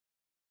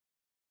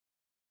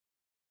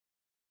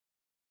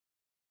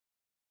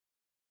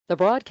The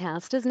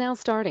broadcast is now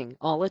starting.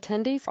 All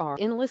attendees are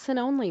in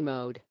listen-only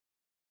mode.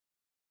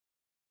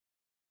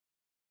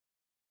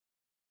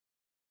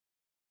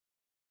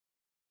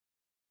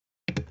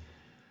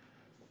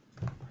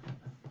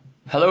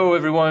 Hello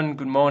everyone,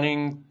 good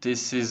morning.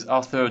 This is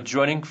Arthur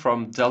joining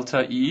from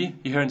Delta E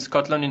here in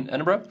Scotland in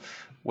Edinburgh.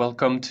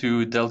 Welcome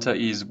to Delta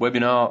E's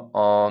webinar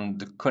on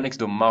the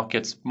connected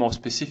markets, more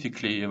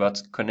specifically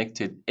about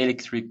connected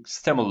electric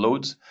thermal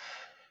loads.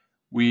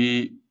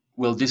 We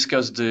will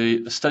discuss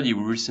the study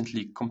we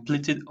recently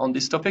completed on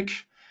this topic.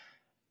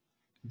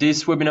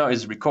 This webinar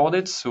is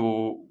recorded,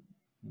 so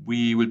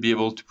we will be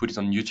able to put it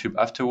on YouTube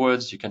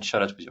afterwards. You can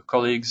share it with your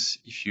colleagues.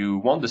 If you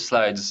want the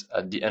slides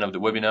at the end of the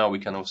webinar, we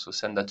can also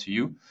send that to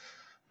you.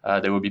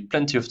 There will be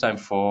plenty of time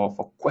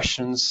for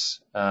questions,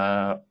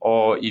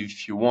 or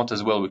if you want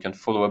as well, we can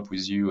follow up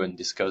with you and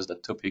discuss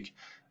that topic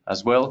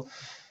as well.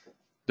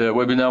 The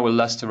webinar will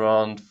last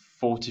around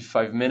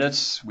 45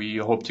 minutes. We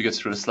hope to get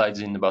through the slides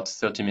in about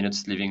 30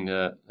 minutes, leaving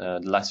the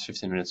last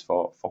 15 minutes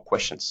for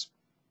questions.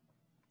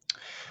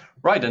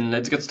 Right, then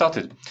let's get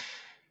started.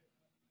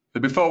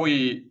 But before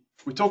we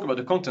talk about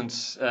the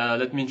contents,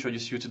 let me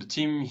introduce you to the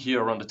team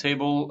here around the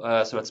table.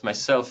 So that's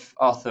myself,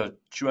 Arthur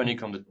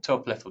Juanik, on the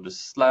top left of the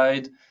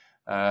slide.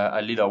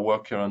 I lead our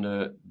work around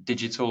the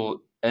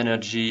digital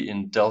energy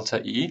in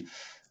Delta E.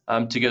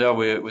 I'm together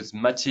with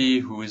Matti,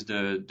 who is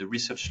the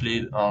research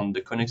lead on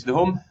the Connected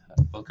Home.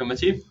 Welcome,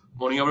 Matti.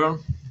 Morning, everyone.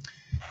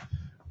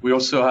 We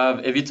also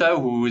have Evita,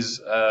 who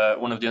is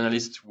one of the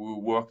analysts who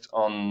worked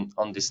on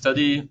this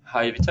study.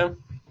 Hi, Evita.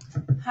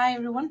 Hi,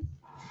 everyone.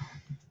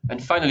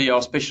 And finally,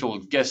 our special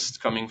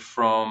guest coming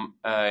from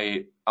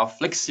our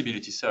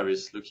flexibility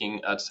service,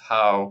 looking at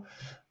how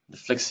the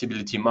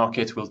flexibility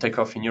market will take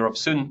off in Europe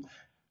soon.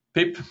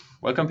 Pip,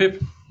 welcome,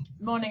 Pip.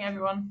 Morning,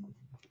 everyone.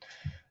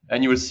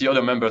 And you will see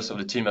other members of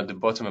the team at the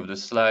bottom of the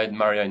slide,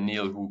 Maria and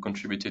Neil, who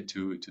contributed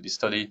to this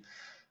study.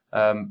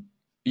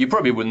 You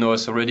probably would know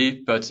us already,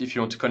 but if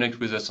you want to connect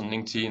with us on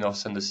LinkedIn or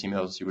send us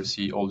emails, you will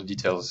see all the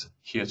details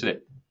here today.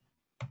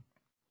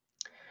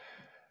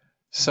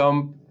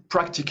 Some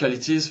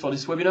practicalities for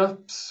this webinar.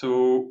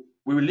 So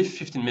we will leave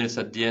 15 minutes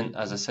at the end,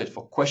 as I said,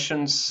 for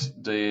questions.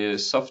 The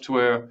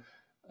software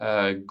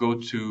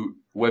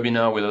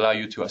GoToWebinar will allow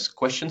you to ask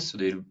questions, so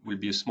there will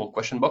be a small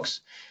question box.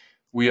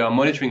 We are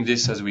monitoring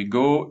this as we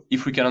go.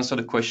 If we can answer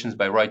the questions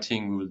by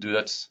writing, we will do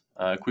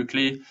that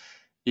quickly.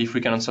 If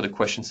we can answer the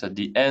questions at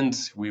the end,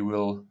 we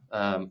will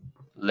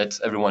let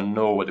everyone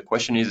know what the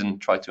question is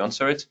and try to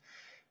answer it.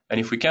 And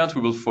if we can't,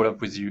 we will follow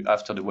up with you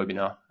after the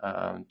webinar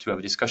to have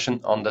a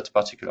discussion on that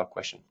particular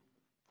question.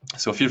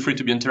 So feel free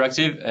to be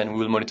interactive and we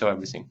will monitor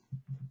everything.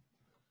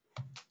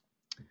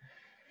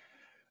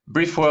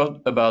 Brief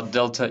word about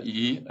Delta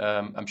E.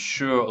 I'm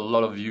sure a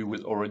lot of you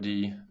will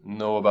already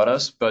know about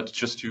us, but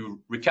just to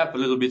recap a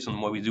little bit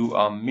on what we do,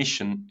 our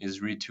mission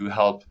is really to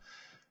help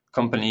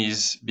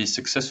companies be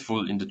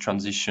successful in the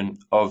transition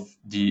of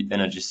the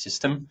energy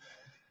system.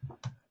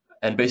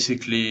 And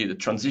basically, the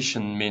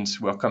transition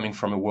means we're coming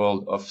from a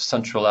world of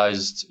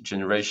centralized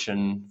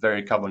generation,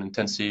 very carbon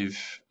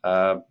intensive,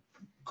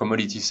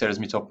 commodity sales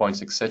meter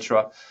points,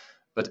 etc.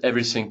 But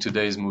everything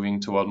today is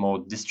moving toward more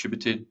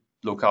distributed,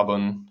 low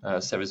carbon,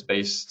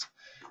 service-based,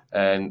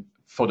 and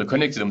for the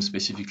connected home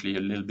specifically,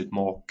 a little bit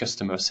more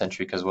customer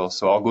centric as well.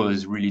 So our goal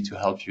is really to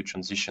help you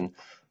transition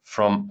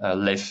from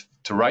left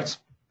to right.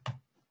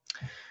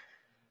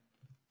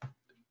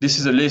 This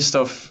is a list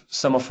of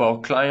some of our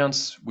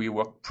clients. We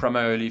work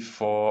primarily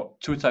for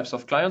two types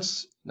of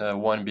clients,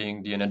 one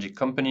being the energy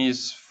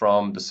companies,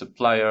 from the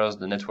suppliers,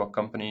 the network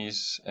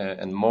companies,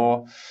 and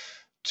more,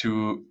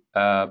 to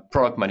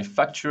product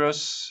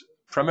manufacturers,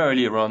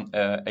 primarily around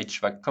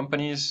HVAC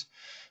companies,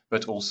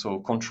 but also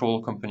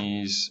control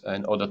companies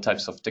and other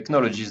types of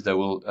technologies that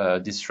will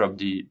disrupt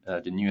the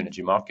new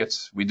energy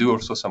markets. We do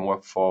also some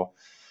work for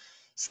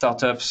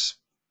startups,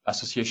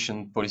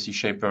 association, policy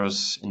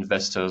shapers,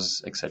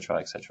 investors, etc.,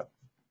 etc.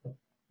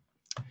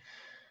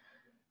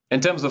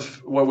 In terms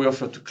of what we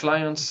offer to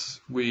clients,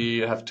 we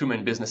have two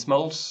main business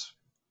models.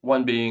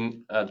 One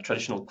being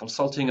traditional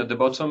consulting at the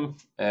bottom,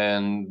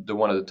 and the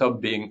one at the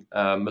top being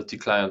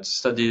multi-client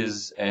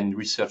studies and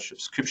research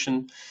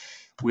subscription.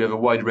 We have a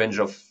wide range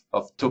of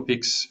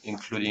topics,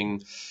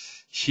 including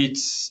heat,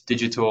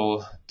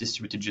 digital,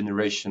 distributed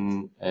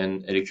generation,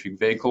 and electric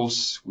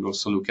vehicles. We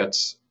also look at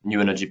new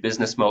energy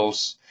business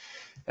models.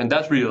 And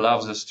that really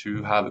allows us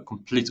to have a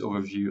complete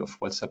overview of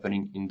what's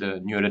happening in the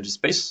new energy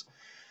space.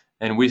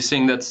 And we're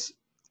seeing that's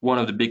one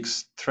of the big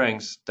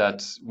strengths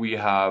that we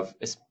have,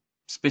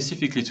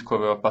 specifically to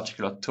cover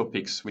particular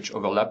topics which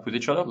overlap with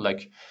each other,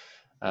 like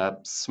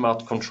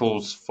smart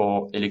controls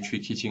for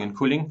electric heating and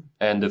cooling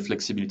and the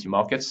flexibility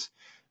markets,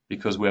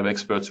 because we have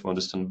experts who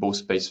understand both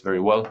space very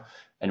well,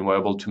 and we're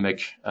able to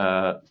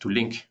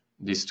link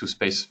these two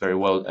spaces very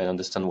well and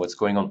understand what's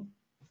going on.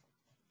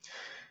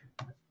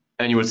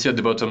 And you will see at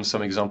the bottom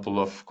some example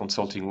of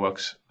consulting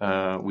works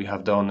we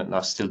have done and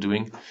are still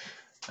doing.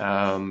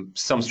 Some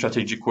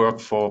strategic work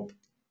for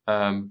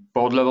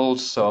board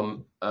levels,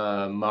 some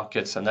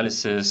markets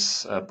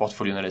analysis,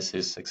 portfolio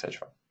analysis,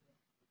 etc.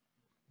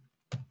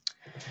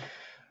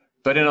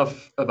 But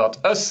enough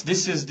about us.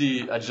 This is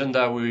the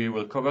agenda we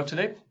will cover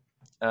today.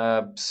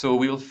 So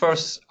we will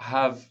first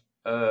have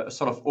a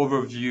sort of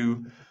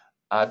overview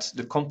at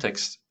the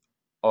context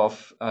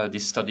of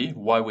this study,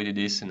 why we did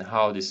this and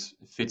how this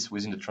fits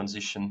within the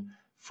transition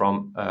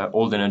from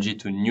old energy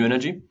to new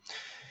energy.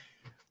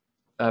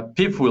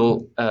 Pip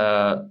will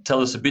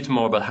tell us a bit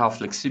more about how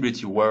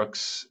flexibility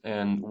works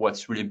and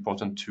what's really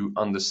important to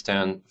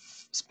understand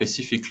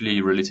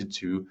specifically related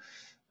to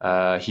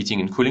heating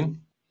and cooling.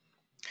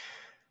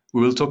 We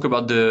will talk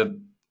about the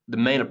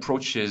main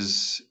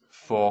approaches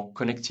for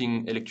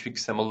connecting electric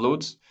thermal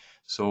loads.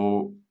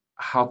 So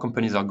how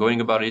companies are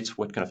going about it,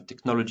 what kind of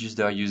technologies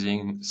they are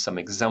using, some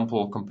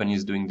example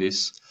companies doing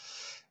this.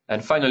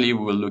 And finally,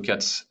 we will look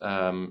at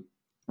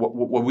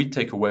what we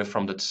take away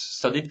from that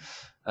study,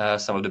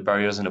 some of the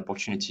barriers and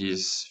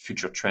opportunities,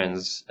 future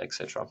trends,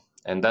 etc.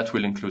 And that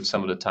will include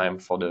some of the time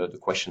for the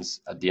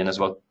questions at the end as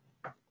well.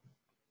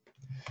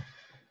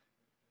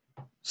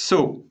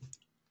 So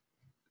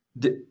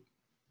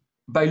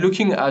by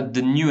looking at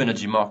the new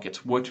energy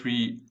market, what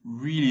we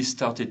really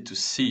started to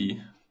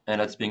see, and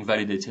that's being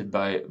validated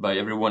by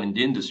everyone in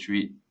the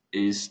industry,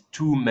 is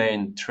two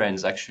main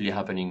trends actually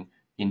happening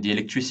in the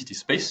electricity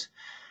space.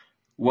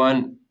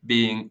 One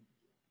being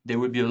there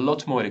will be a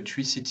lot more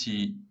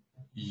electricity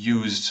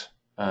used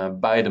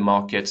by the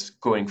market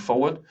going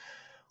forward.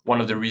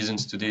 One of the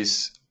reasons to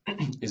this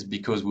is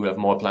because we have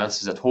more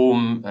appliances at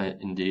home,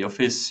 in the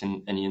office,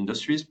 in any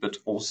industries, but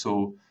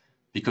also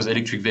because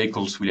electric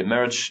vehicles will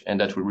emerge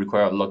and that will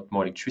require a lot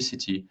more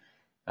electricity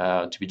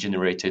to be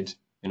generated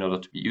in order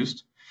to be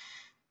used.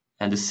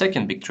 And the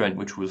second big trend,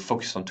 which we'll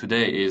focus on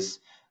today, is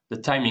the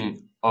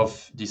timing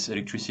of this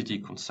electricity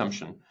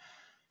consumption.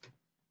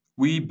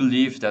 We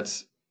believe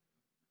that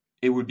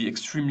it would be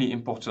extremely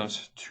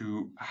important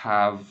to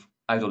have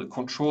either the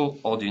control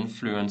or the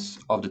influence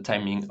of the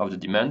timing of the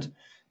demand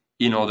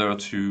in order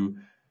to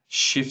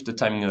shift the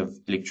timing of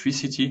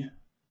electricity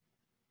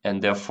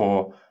and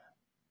therefore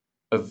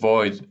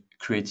avoid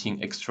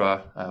creating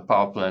extra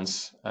power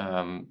plants,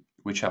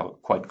 which are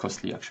quite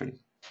costly actually.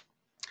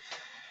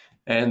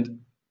 And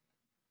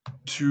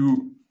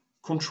to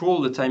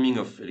control the timing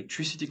of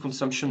electricity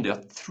consumption, there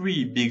are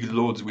three big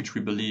loads which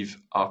we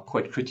believe are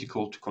quite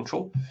critical to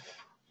control.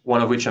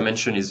 One of which I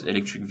mentioned is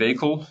electric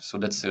vehicle. So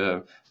that's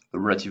a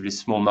relatively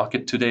small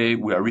market today.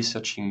 We are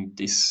researching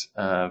this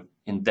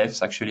in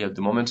depth actually at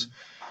the moment.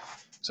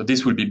 So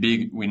this will be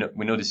big. We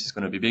know this is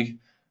going to be big,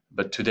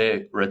 but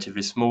today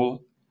relatively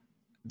small.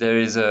 There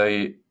is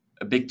a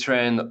big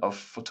trend of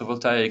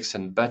photovoltaics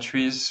and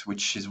batteries,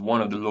 which is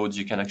one of the loads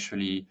you can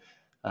actually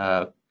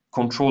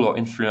control or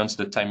influence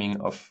the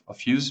timing of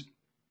use.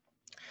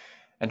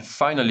 And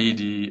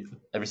finally,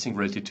 everything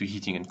related to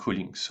heating and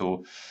cooling.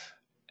 So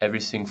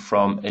everything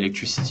from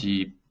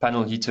electricity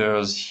panel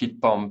heaters,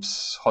 heat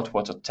pumps, hot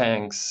water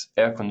tanks,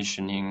 air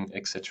conditioning,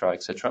 etc.,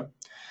 etc.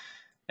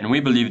 And we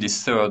believe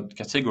this third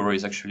category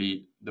is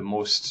actually the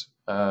most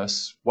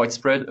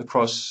widespread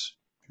across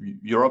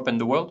Europe and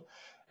the world,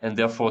 and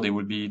therefore they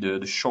will be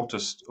the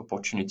shortest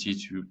opportunity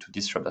to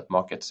disrupt that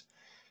market,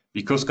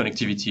 because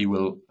connectivity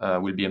will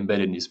be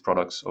embedded in these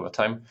products over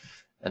time,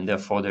 and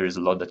therefore there is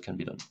a lot that can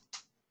be done.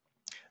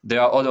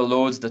 There are other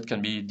loads that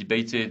can be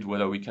debated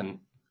whether we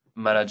can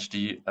manage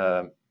the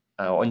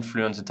or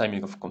influence the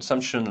timing of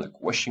consumption,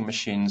 like washing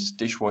machines,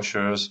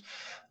 dishwashers,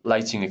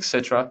 lighting,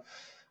 etc.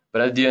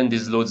 But at the end,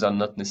 these loads are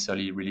not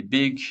necessarily really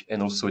big,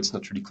 and also it's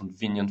not really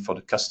convenient for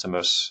the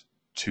customers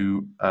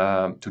to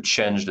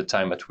change the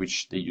time at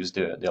which they use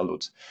their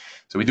loads.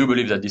 So we do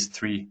believe that these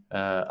three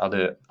are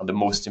the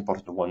most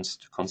important ones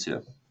to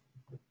consider.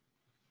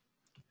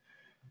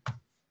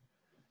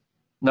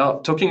 Now,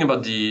 talking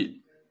about the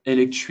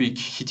electric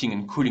heating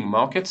and cooling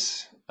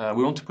markets,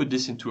 we want to put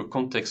this into a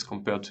context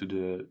compared to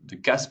the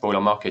gas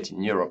boiler market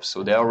in Europe.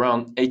 So there are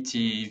around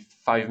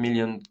 85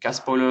 million gas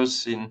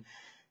boilers in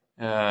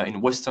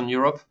Western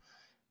Europe,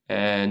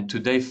 and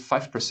today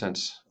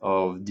 5%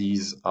 of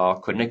these are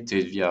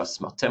connected via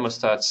smart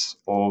thermostats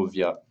or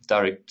via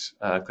direct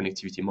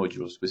connectivity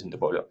modules within the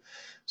boiler.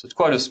 So it's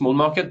quite a small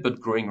market, but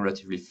growing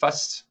relatively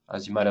fast,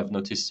 as you might have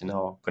noticed in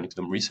our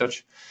Connectome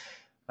research.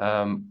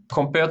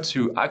 Compared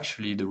to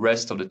actually the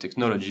rest of the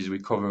technologies we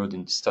covered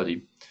in the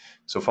study.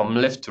 So from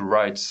left to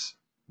right,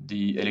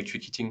 the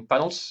electric heating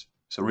panels,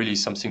 so really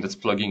something that's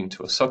plugging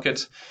into a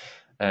socket,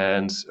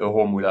 and a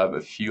home will have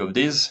a few of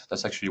these.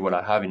 That's actually what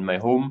I have in my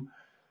home.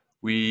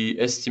 We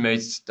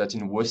estimate that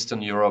in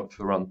Western Europe,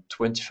 around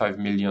 25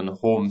 million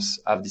homes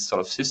have these sort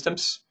of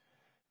systems.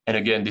 And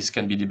again, this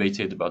can be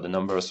debated about the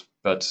numbers,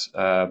 but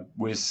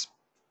with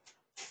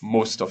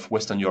most of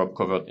Western Europe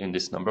covered in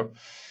this number.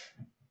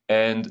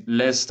 And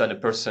less than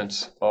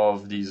 1%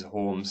 of these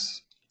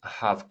homes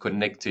have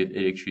connected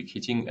electric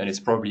heating, and it's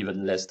probably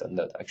even less than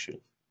that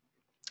actually.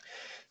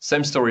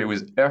 Same story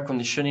with air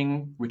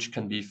conditioning, which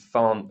can be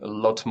found a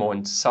lot more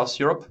in South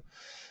Europe,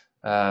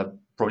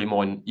 probably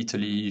more in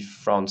Italy,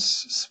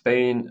 France,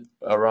 Spain.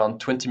 Around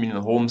 20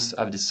 million homes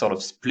have this sort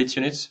of split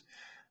unit,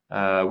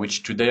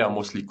 which today are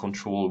mostly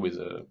controlled with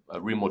a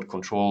remote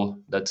control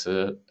that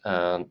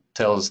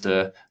tells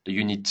the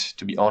unit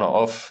to be on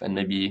or off and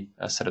maybe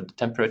set up the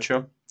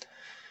temperature.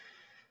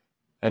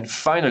 And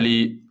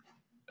finally,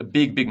 a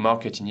big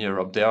market in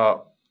Europe. There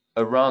are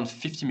around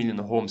 50 million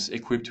homes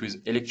equipped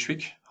with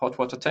electric hot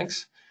water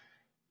tanks,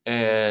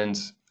 and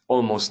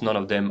almost none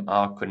of them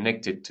are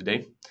connected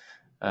today,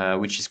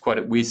 which is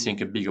we think,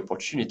 a big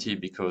opportunity,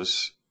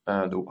 because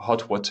the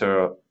hot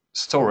water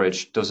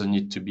storage doesn't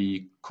need to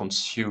be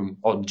consumed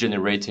or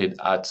generated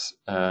at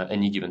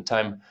any given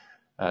time.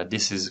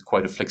 This is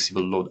quite a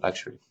flexible load,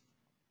 actually.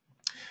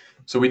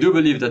 So we do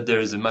believe that there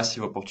is a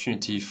massive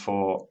opportunity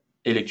for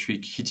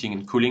electric heating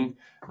and cooling,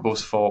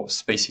 both for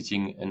space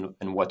heating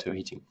and water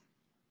heating.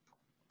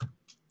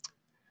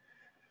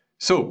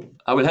 So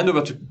I will hand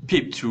over to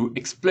Pip to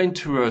explain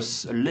to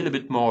us a little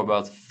bit more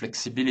about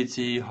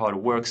flexibility, how it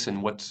works,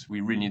 and what we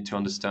really need to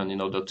understand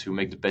in order to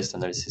make the best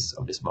analysis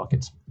of this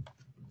market.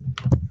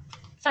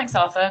 Thanks,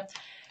 Arthur.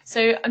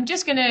 So I'm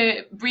just going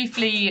to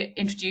briefly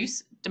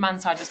introduce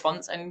demand-side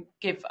response and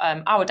give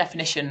our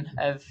definition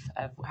of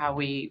how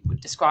we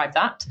would describe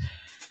that.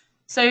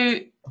 So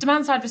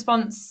demand-side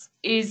response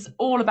is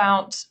all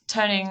about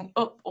turning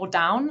up or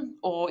down,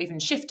 or even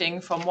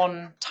shifting from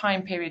one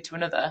time period to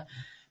another,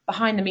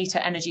 behind the meter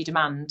energy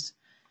demand.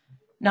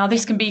 Now,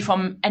 this can be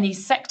from any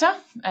sector.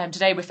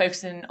 Today we're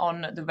focusing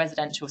on the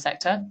residential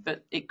sector,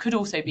 but it could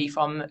also be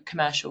from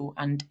commercial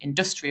and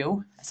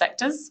industrial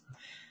sectors.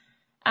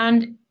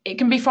 And it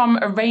can be from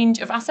a range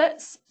of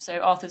assets. So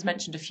Arthur's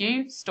mentioned a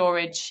few: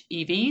 storage,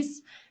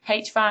 EVs,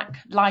 HVAC,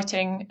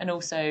 lighting, and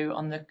also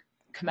on the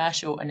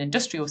commercial and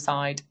industrial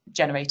side,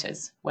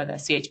 generators, whether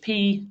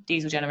CHP,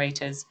 diesel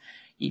generators,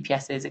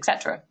 UPSs,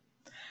 etc.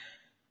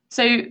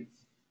 So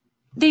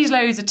these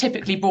loads are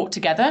typically brought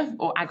together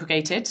or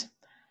aggregated.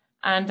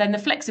 And then the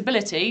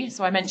flexibility,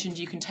 so I mentioned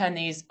you can turn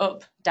these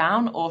up,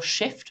 down, or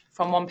shift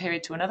from one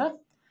period to another.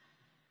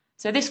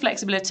 So this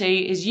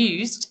flexibility is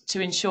used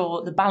to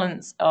ensure the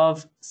balance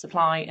of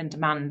supply and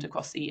demand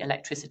across the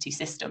electricity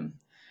system.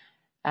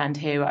 And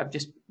here I've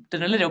just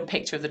done a little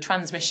picture of the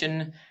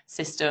transmission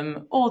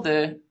system, or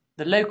the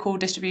local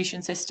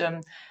distribution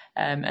system,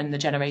 and the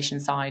generation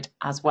side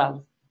as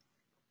well.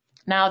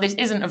 Now, this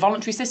isn't a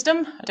voluntary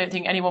system. I don't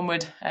think anyone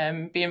would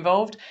be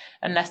involved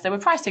unless there were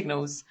price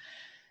signals.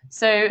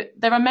 So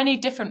there are many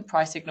different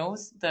price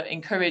signals that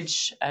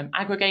encourage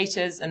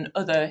aggregators and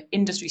other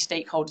industry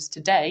stakeholders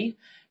today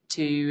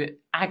to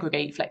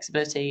aggregate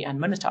flexibility and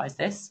monetize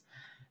this.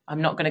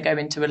 I'm not going to go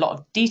into a lot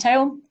of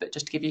detail, but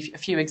just to give you a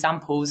few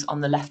examples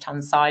on the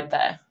left-hand side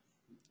there.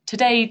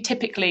 Today,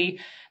 typically,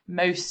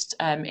 most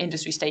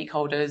industry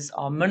stakeholders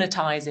are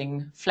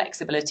monetizing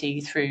flexibility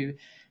through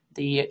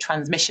the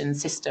transmission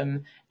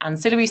system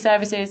ancillary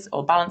services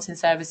or balancing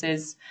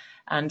services,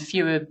 and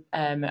fewer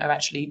are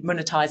actually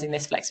monetizing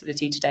this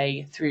flexibility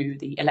today through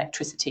the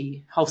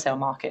electricity wholesale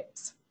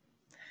markets.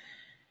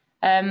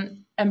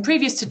 And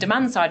previous to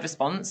demand-side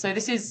response, so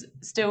this is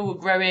still a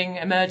growing,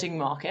 emerging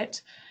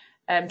market.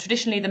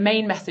 Traditionally, the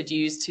main method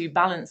used to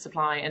balance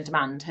supply and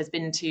demand has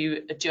been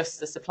to adjust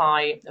the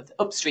supply of the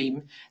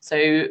upstream.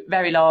 So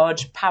very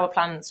large power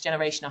plants,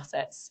 generation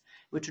assets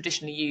were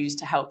traditionally used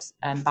to help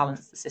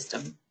balance the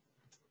system.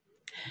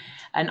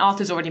 And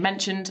Arthur's already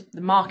mentioned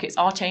the markets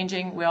are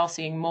changing. We are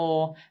seeing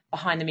more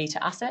behind-the-meter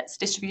assets,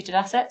 distributed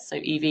assets, so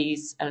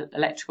EVs,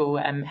 electrical,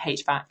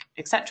 HVAC,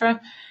 etc.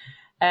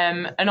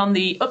 And on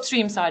the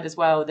upstream side as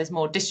well, there's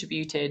more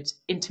distributed,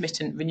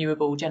 intermittent,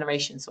 renewable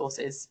generation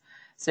sources.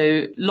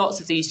 So lots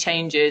of these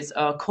changes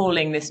are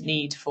calling this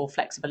need for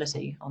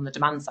flexibility on the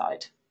demand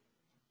side.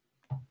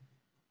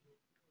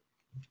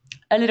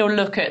 A little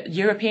look at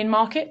European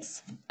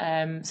markets.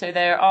 So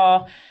there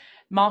are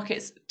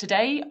markets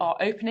today are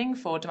opening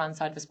for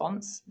demand-side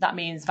response. That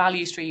means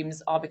value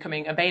streams are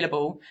becoming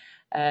available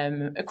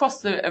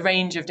across a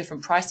range of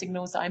different price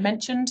signals that I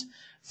mentioned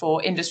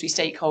for industry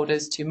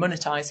stakeholders to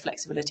monetize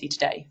flexibility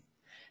today.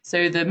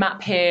 So the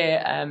map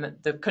here,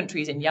 the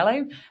countries in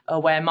yellow are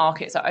where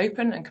markets are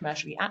open and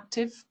commercially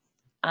active,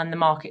 and the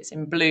markets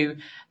in blue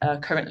are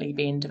currently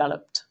being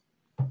developed.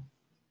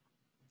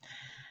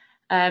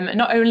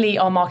 Not only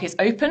are markets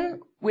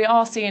open, we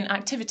are seeing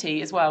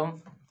activity as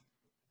well.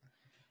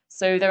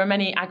 So there are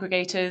many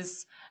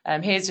aggregators.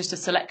 Here's just a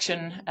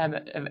selection of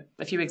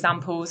a few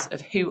examples of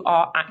who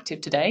are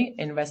active today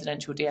in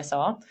residential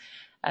DSR.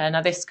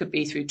 Now this could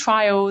be through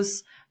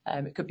trials,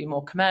 it could be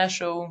more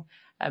commercial,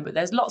 but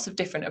there's lots of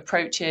different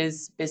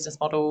approaches, business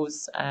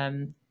models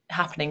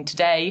happening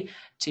today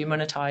to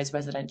monetize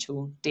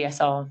residential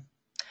DSR.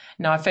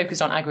 Now I've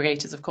focused on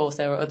aggregators, of course,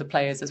 there are other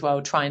players as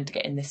well trying to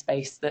get in this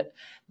space that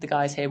the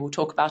guys here will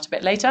talk about a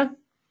bit later.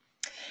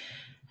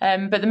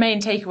 But the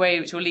main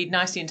takeaway, which will lead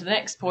nicely into the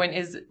next point,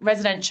 is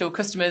residential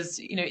customers,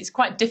 it's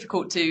quite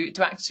difficult to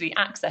actually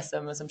access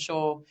them, as I'm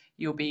sure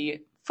you'll be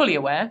fully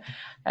aware,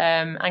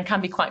 and can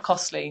be quite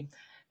costly,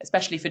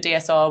 especially for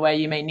DSR where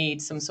you may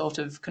need some sort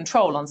of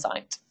control on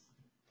site.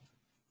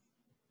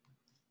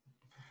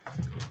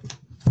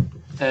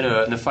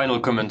 And a final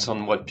comment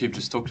on what Pip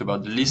just talked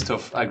about, the list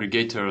of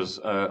aggregators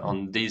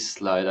on this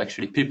slide.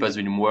 Actually, Pip has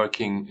been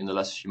working in the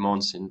last few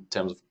months in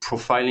terms of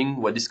profiling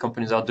what these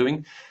companies are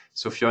doing.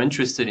 So if you're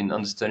interested in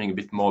understanding a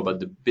bit more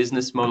about the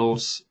business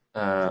models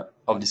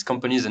of these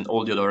companies and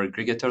all the other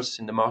aggregators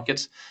in the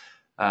market,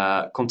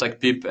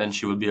 contact Pip and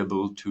she will be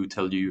able to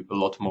tell you a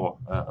lot more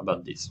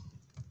about this.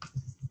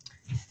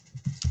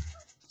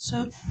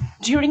 So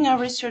during our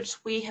research,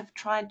 we have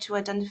tried to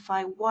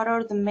identify what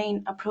are the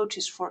main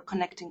approaches for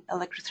connecting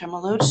electric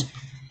thermal loads,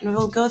 and we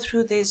will go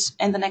through this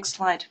in the next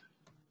slide.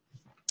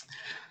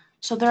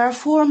 So there are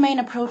four main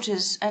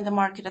approaches in the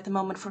market at the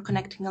moment for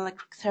connecting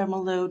electric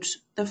thermal loads.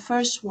 The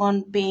first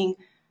one being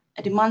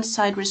a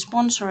demand-side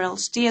response, or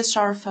else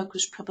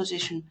DSR-focused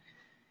proposition.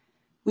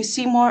 We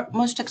see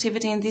most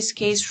activity in this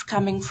case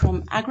coming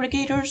from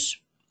aggregators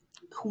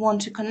who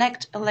want to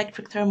connect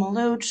electric thermal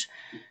loads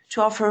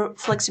to offer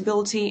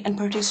flexibility and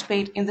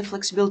participate in the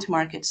flexibility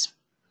markets.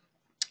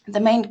 The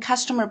main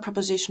customer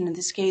proposition in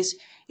this case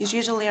is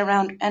usually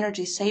around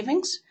energy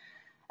savings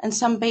and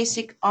some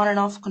basic on and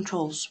off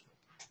controls.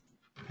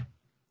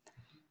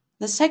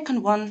 The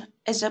second one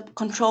is a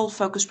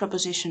control-focused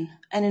proposition,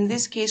 and in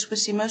this case we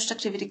see most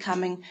activity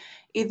coming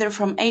either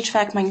from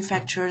HVAC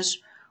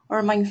manufacturers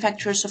or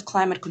manufacturers of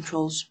climate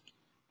controls.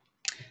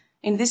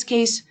 In this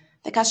case,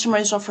 the customer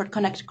is offered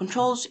connected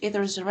controls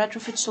either as a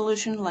retrofit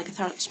solution like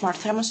a smart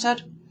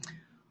thermostat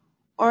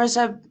or as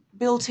a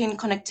built-in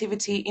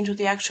connectivity into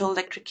the actual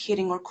electric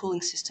heating or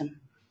cooling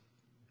system.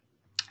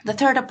 The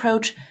third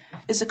approach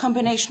is a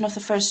combination of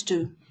the first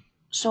two,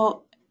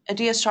 so a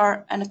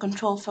DSR and a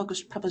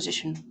control-focused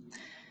proposition.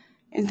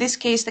 In this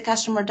case, the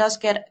customer does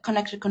get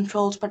connected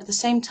controls, but at the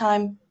same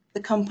time, the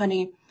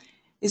company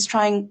is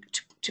trying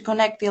to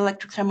connect the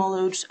electric thermal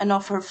loads and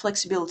offer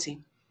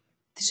flexibility.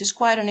 This is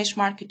quite a niche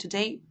market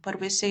today,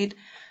 but we see it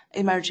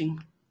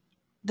emerging.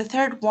 The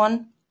third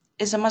one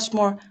is a much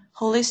more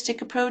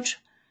holistic approach.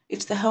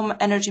 It's the home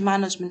energy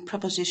management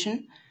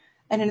proposition.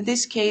 And in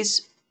this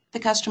case, the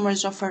customer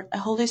is offered a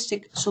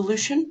holistic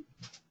solution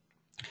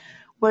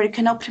where it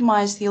can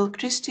optimize the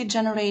electricity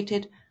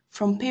generated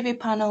from PV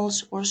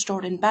panels or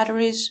stored in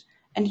batteries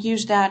and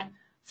use that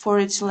for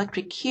its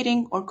electric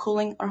heating or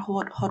cooling or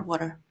hot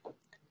water.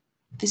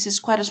 This is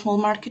quite a small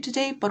market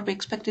today, but we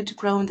expect it to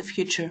grow in the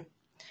future.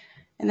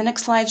 In the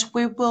next slides,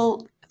 we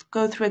will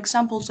go through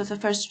examples of the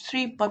first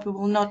three, but we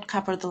will not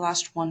cover the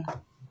last one.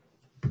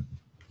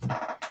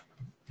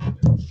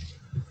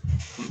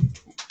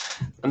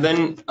 And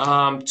then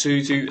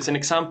as an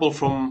example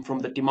from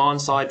the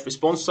demand side,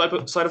 response side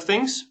of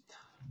things,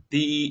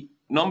 the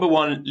number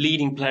one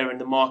leading player in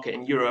the market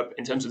in Europe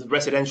in terms of the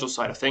residential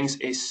side of things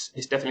is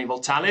definitely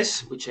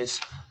Voltalis, which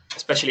is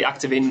especially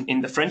active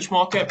in the French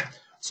market.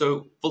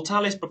 So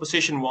Voltalis'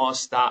 proposition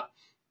was that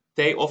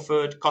they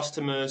offered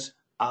customers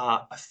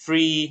a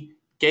free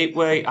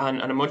gateway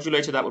and a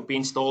modulator that would be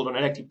installed on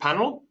an electric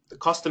panel. The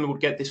customer would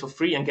get this for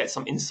free and get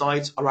some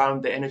insights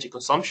around the energy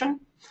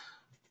consumption.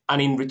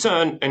 And in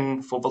return,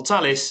 and for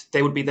Voltalis,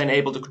 they would be then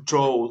able to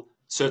control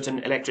certain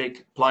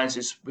electric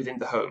appliances within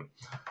the home.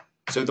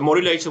 So the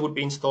modulator would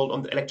be installed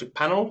on the electric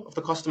panel of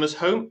the customer's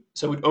home.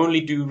 So it would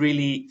only do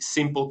really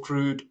simple,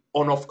 crude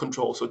on-off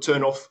control. So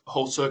turn off a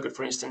whole circuit,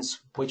 for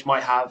instance, which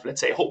might have, let's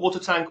say, a hot water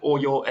tank or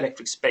your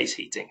electric space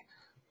heating.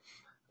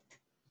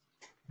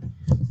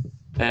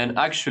 And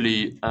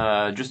actually,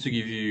 just to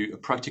give you a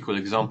practical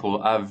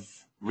example, I've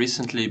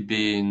recently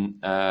been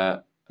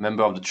a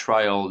member of the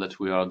trial that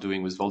we are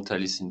doing with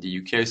Voltalis in the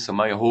UK. So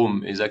my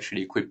home is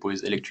actually equipped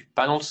with electric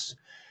panels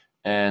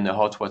and a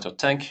hot water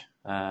tank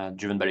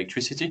driven by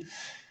electricity.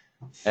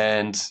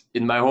 And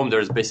in my home,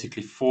 there's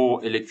basically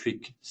 4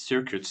 electric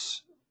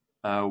circuits,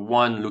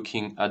 one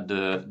looking at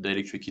the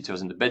electric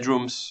heaters in the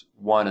bedrooms,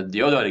 one at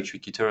the other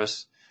electric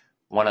heaters,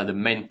 one at the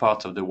main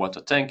part of the water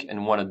tank,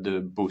 and one at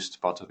the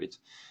boost part of it.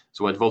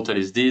 So what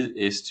Voltalis did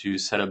is to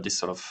set up this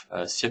sort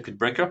of circuit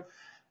breaker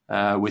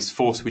with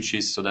 4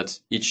 switches so that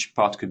each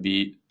part could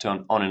be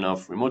turned on and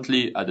off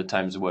remotely at the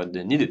times where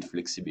they needed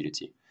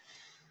flexibility.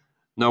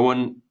 Now,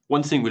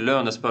 one thing we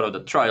learned as part of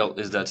the trial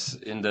is that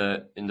in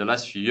the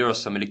last few years,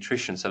 some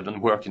electricians have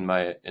done work in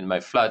my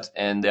flat,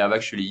 and they have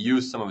actually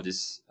used some of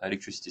these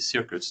electricity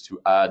circuits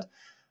to add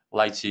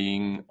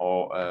lighting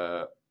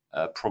or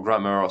a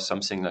programmer or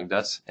something like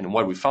that. And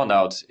what we found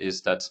out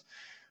is that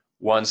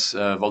once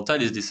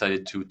Voltalis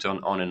decided to turn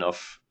on and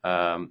off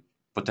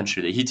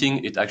potentially the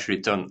heating, it actually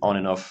turned on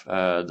and off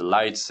the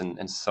lights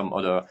and some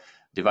other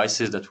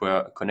devices that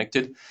were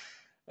connected.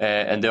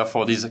 And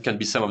therefore, these can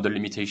be some of the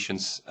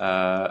limitations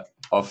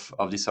of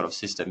this sort of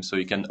system. So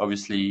you can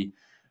obviously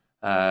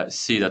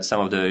see that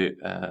some of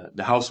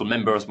the household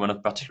members were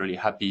not particularly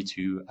happy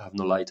to have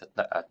no light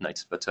at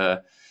night. But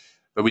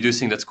we do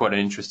think that's quite an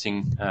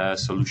interesting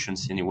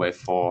solutions anyway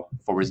for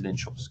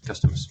residential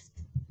customers.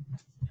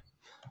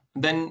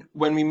 Then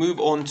when we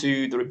move on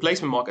to the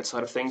replacement market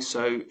side of things,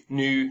 so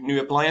new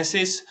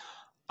appliances,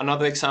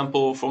 another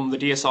example from the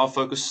DSR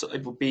focus,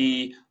 it would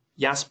be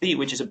Jaspi,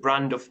 which is a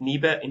brand of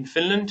Nibe in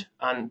Finland.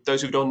 And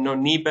those who don't know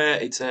Nibe,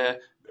 it's a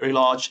very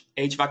large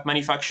HVAC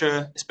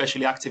manufacturer,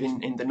 especially active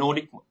in the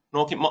Nordic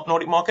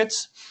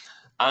markets.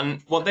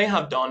 And what they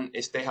have done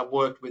is they have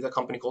worked with a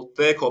company called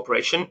Their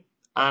Corporation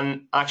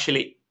and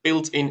actually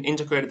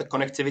integrated the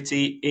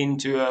connectivity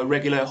into a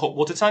regular hot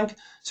water tank.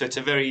 So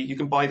you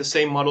can buy the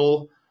same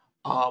model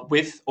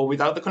with or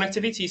without the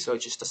connectivity. So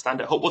it's just a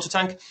standard hot water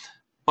tank.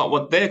 But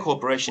what Their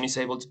Corporation is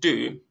able to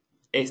do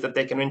is that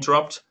they can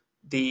interrupt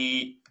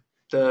the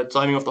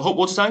timing of the hot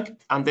water tank,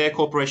 and Their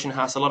Corporation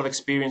has a lot of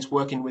experience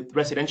working with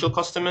residential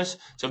customers.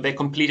 So they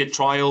completed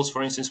trials,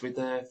 for instance, with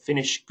the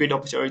Finnish grid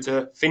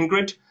operator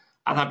Fingrid,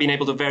 and have been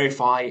able to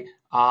verify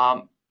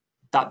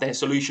that their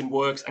solution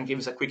works and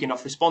gives a quick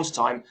enough response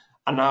time.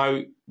 And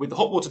now with the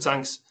hot water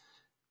tanks,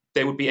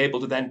 they would be able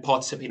to then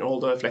participate in all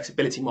the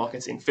flexibility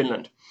markets in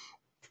Finland.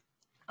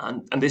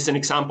 And this is an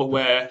example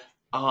where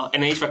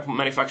an HVAC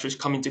manufacturer is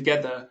coming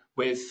together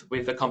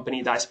with a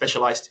company that is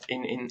specialized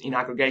in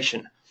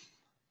aggregation.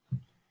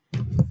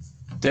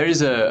 There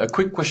is a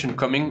quick question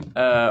coming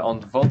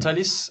on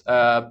Voltalis.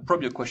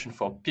 Probably a question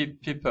for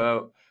Pip. Pip,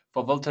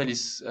 for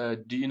Voltalis,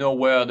 do you know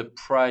where the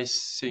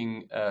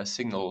pricing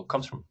signal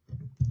comes from?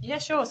 Yeah,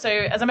 sure. So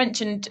as I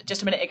mentioned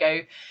just a minute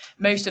ago,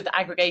 most of the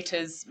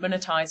aggregators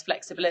monetize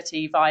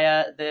flexibility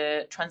via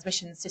the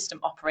transmission system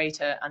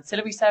operator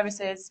ancillary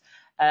services,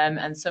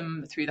 and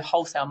some through the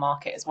wholesale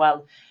market as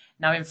well.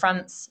 Now in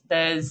France,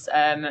 there's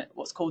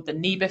what's called the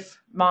NEBIF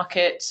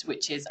market,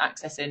 which is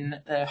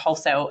accessing the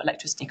wholesale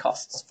electricity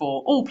costs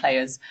for all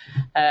players.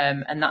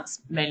 And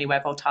that's mainly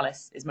where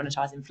Voltalis is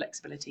monetizing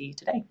flexibility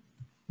today.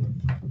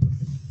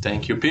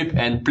 Thank you, Pip.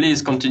 And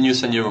please continue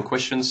sending your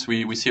questions.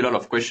 We see a lot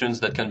of questions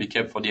that can be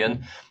kept for the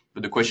end,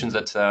 but the questions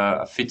that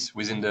fit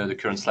within the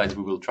current slides,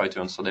 we will try to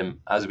answer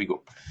them as we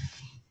go.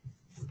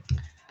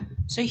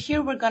 So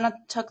here we're going to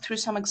talk through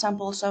some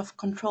examples of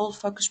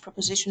control-focused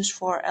propositions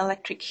for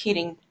electric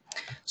heating.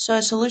 So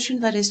a solution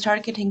that is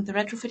targeting the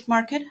retrofit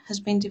market has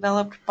been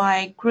developed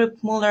by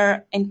Group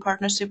Muller in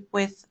partnership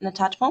with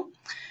Netatmo.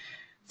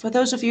 For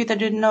those of you that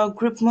didn't know,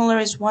 Group Muller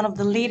is one of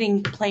the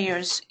leading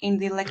players in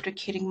the electric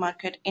heating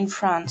market in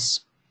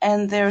France.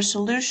 And their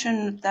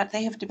solution that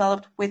they have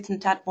developed with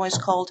Netatmo is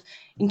called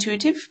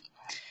Intuitive.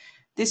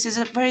 This is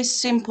a very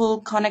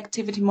simple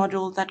connectivity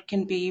module that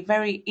can be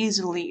very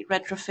easily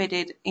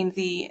retrofitted in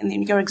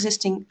your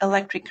existing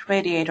electric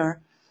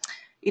radiator.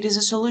 It is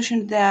a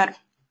solution that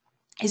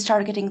is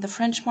targeting the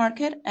French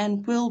market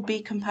and will be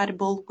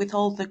compatible with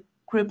all the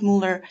Group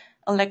Muller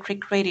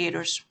electric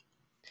radiators.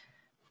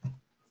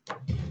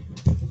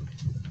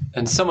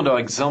 And some of the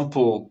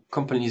example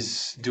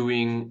companies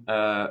doing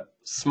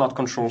smart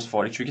controls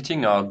for electric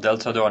heating are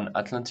Delta and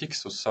Atlantic,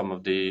 so some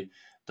of the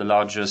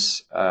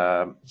largest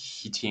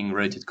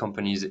heating-related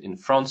companies in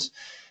France.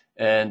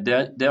 And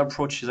their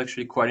approach is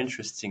actually quite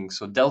interesting.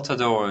 So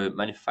Delta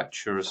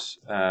manufactures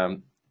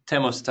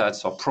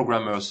thermostats or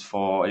programmers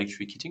for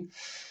electric heating.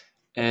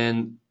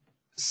 And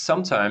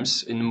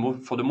sometimes,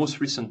 for the most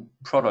recent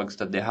products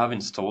that they have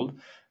installed,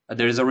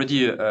 there is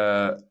already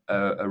a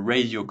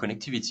radio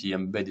connectivity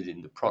embedded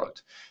in the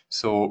product.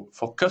 So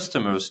for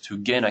customers to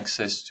gain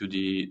access to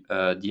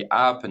the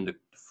app and the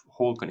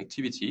whole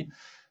connectivity,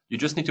 you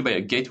just need to buy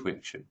a gateway,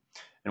 actually.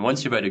 And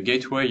once you buy the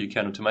gateway, you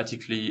can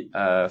automatically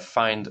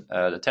find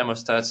the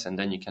thermostats, and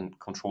then you can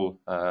control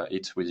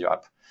it with your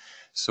app.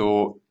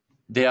 So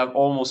they have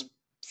almost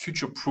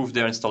future-proof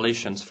their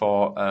installations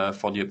for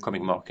the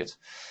upcoming market.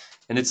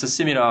 And it's a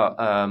similar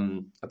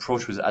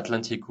approach with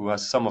Atlantic, who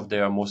has some of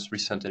their most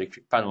recent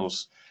electric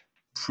panels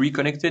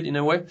pre-connected in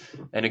a way.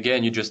 And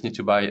again, you just need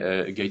to buy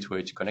a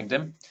gateway to connect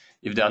them.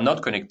 If they are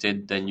not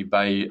connected, then you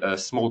buy a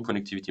small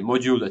connectivity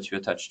module that you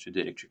attach to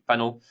the electric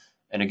panel.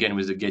 And again,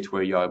 with the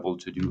gateway, you're able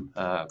to do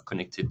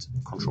connected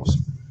controls.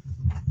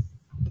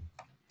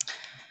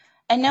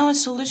 And now a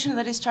solution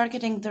that is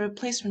targeting the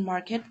replacement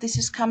market. This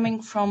is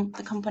coming from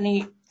the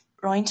company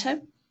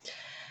Rointe.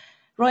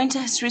 Rointe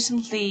has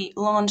recently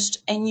launched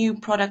a new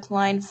product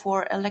line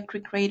for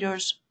electric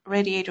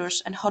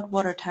radiators, and hot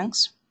water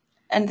tanks.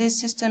 And these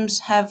systems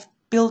have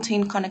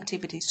built-in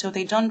connectivity, so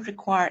they don't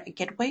require a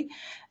gateway.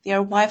 They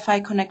are Wi-Fi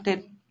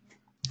connected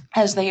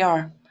as they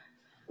are.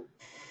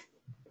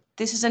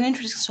 This is an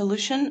interesting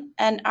solution,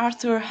 and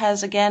Arthur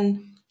has,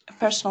 again, a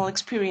personal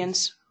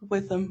experience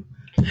with them.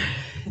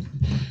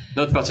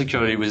 Not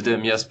particularly with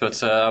them, yes,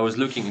 but I was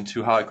looking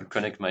into how I could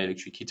connect my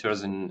electric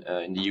heaters in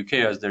the UK,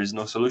 as there is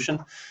no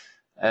solution.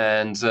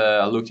 And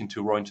I looked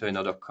into Rointe and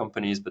other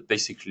companies, but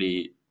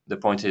basically the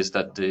point is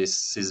that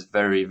this is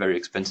very, very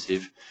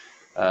expensive.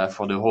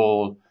 For the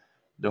whole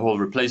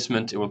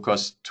replacement, it will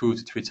cost 2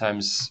 to 3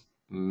 times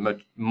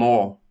much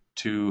more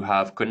to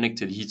have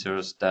connected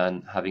heaters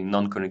than having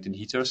non-connected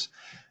heaters.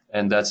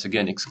 And that's,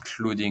 again,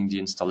 excluding the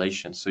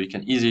installation. So you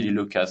can easily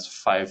look at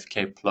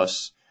 5K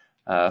plus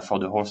for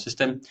the whole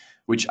system,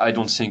 which I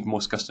don't think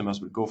most customers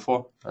will go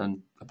for,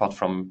 and apart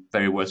from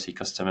very wealthy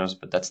customers,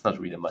 but that's not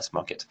really a mass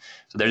market.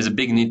 So there is a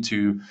big need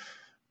to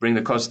bring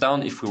the cost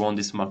down if we want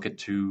this market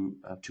to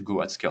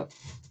go at scale.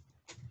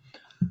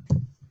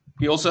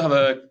 We also have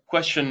a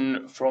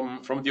question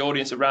from the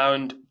audience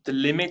around the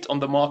limit on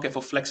the market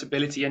for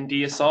flexibility and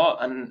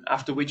DSR, and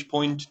after which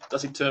point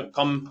does it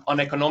become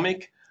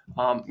uneconomic?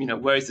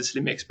 Where is this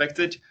limit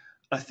expected?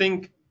 I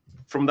think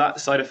from that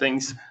side of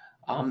things,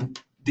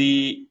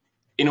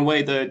 in a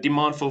way, the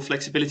demand for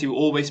flexibility will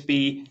always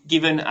be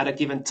given at a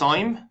given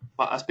time.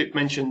 But as Pip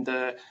mentioned,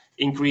 the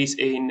increase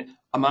in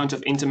amount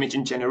of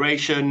intermittent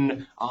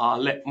generation,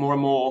 more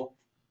and more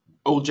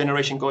old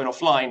generation going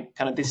offline,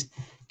 kind of this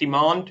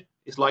demand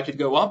is likely to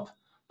go up.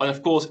 But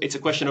of course, it's a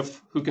question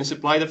of who can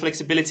supply the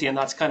flexibility, and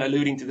that's kind of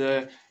alluding to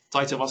the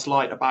title of our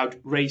slide about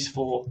race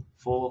for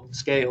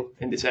scale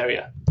in this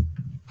area.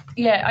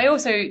 Yeah, I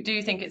also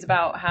do think it's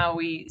about how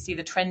we see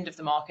the trend of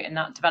the market and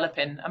that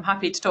developing. I'm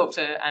happy to talk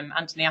to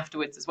Anthony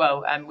afterwards as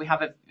well. We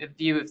have a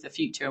view of the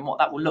future and what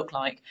that will look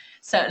like.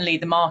 Certainly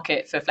the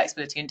market for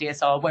flexibility and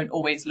DSR won't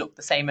always look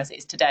the same as it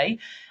is today,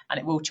 and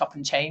it will chop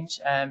and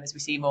change as we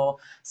see more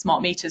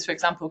smart meters, for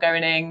example,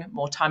 going in,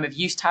 more time of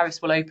use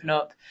tariffs will open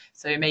up.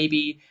 So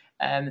maybe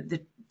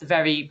the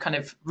very kind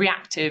of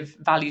reactive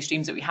value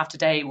streams that we have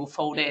today will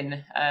fold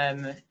in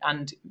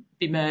and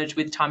be merged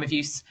with time of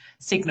use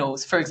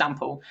signals, for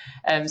example.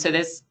 So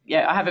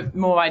I have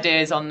more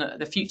ideas on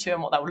the future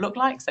and what that will look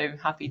like. So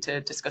happy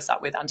to discuss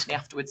that with Anthony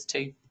afterwards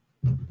too.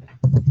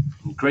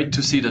 Great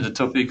to see that the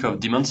topic of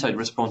demand-side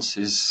response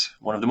is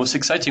one of the most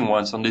exciting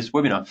ones on this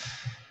webinar.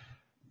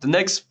 The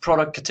next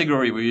product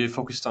category we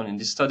focused on in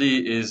this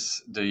study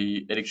is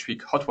the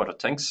electric hot water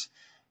tanks.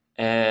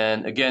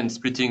 And again,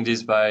 splitting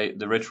this by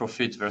the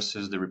retrofit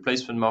versus the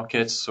replacement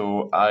market.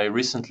 So I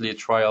recently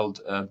trialed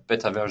a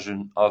beta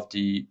version of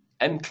the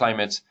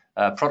mClimate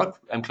product.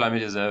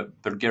 mClimate is a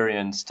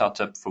Bulgarian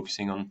startup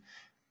focusing on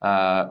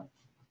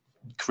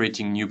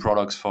creating new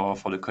products for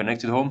the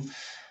connected home.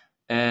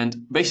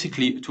 And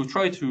basically, to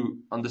try to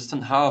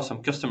understand how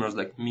some customers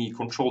like me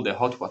control their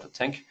hot water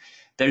tank,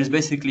 there is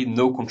basically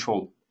no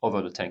control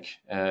over the tank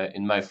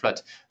in my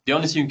flat. The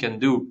only thing you can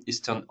do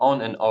is turn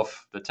on and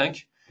off the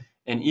tank.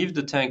 And if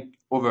the tank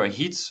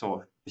overheats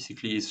or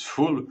basically is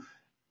full,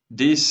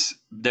 there is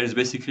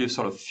basically a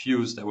sort of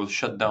fuse that will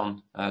shut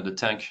down the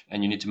tank,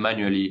 and you need to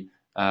manually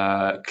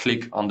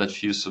click on that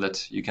fuse so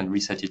that you can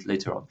reset it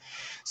later on.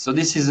 So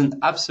this is an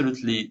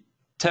absolutely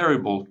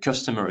terrible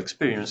customer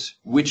experience,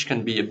 which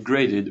can be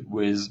upgraded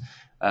with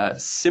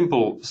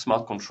simple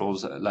smart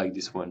controls like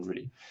this one,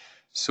 really.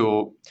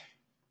 So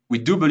we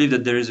do believe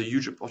that there is a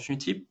huge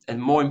opportunity,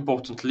 and more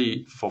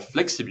importantly, for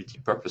flexibility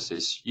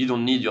purposes, you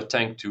don't need your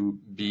tank to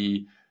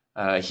be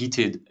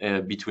heated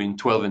between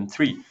 12 and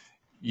 3.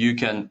 You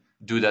can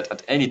do that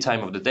at any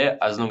time of the day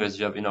as long as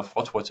you have enough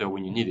hot water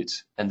when you need it.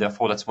 And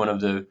therefore, that's one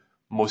of the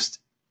most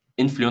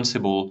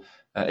influenceable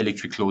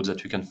electric loads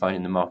that you can find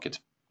in the market.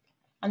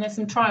 And there's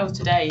some trials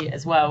today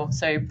as well.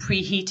 So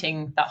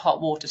preheating that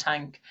hot water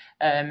tank,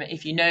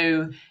 if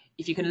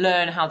you can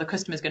learn how the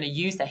customer is going to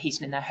use their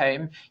heating in their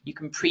home, you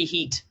can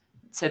preheat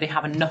so they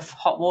have enough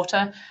hot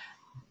water.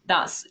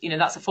 That's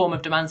a form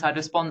of demand side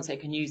response. They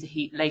can use the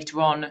heat later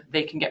on.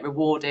 They can get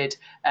rewarded,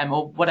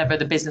 or whatever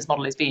the business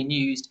model is being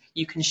used.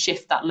 You can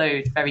shift that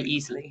load very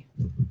easily.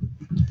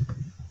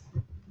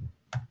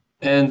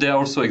 And there are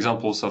also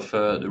examples of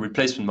the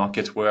replacement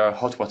market where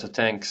hot water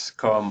tanks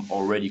come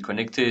already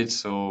connected.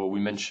 So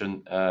we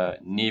mentioned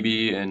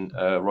NIBI and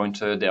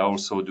Reunter. They are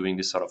also doing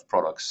this sort of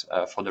products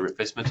for the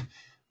replacement,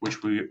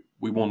 which we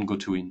won't go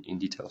to in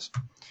details.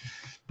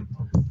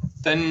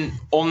 Then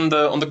on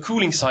the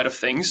cooling side of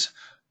things,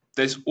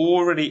 there's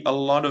already a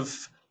lot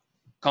of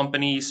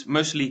companies,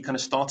 mostly kind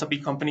of startup-y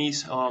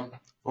companies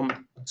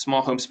from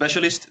smart home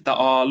specialists that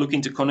are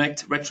looking to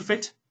connect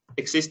retrofit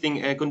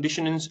existing air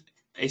conditioning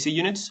AC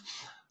units.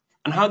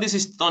 And how this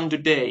is done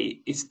today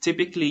is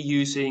typically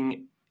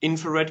using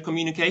infrared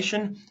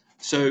communication.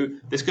 So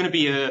there's going to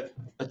be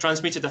a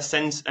transmitter that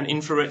sends an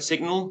infrared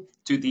signal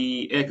to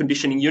the air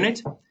conditioning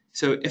unit.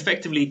 So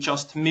effectively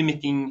just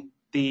mimicking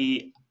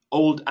the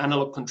old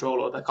analog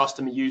controller that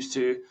customer used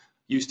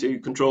to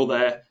control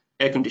their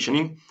air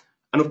conditioning.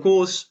 And of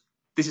course,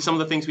 this is some of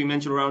the things we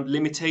mentioned around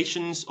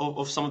limitations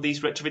of some of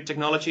these retrofit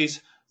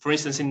technologies. For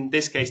instance, in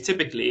this case,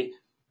 typically,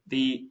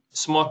 the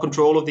smart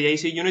control of the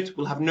AC unit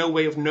will have no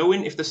way of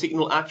knowing if the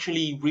signal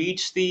actually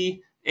reached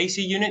the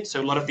AC unit. So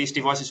a lot of these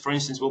devices, for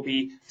instance, will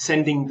be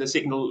sending the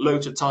signal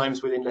loads of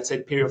times within, let's say,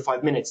 a period of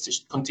 5 minutes,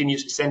 just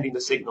continuously sending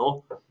the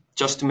signal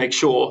just to make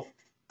sure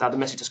that the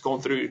message has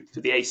gone through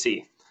to the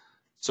AC.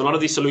 So a lot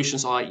of these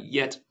solutions are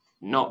yet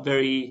not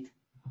very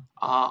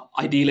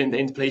ideal in the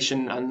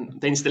installation, and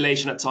the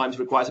installation at times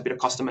requires a bit of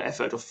customer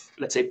effort of,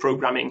 let's say,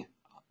 programming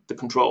the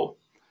control.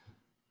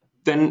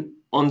 Then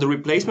on the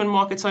replacement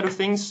market side of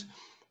things,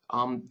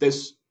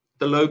 there's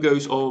the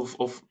logos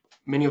of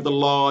many of the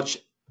large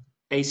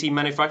AC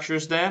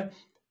manufacturers there.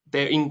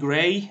 They're in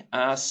gray,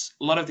 as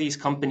a lot of these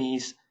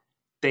companies,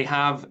 they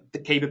have the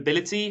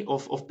capability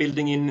of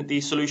building in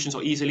these solutions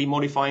or easily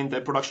modifying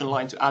their production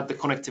line to add the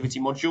connectivity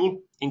module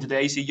into the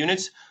AC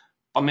units,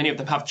 but many of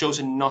them have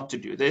chosen not to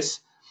do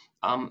this.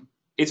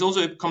 It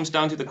also comes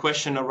down to the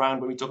question around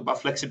when we talk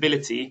about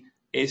flexibility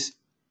is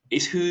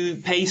is who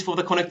pays for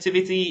the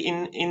connectivity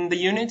in the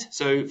unit.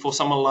 So for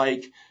someone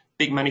like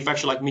big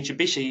manufacturer like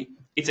Mitsubishi,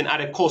 it's an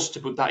added cost to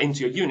put that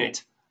into your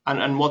unit.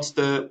 And what's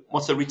the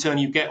return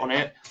you get on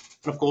it?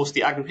 And of course,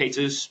 the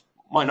aggregators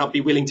might not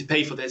be willing to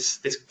pay for this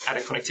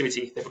added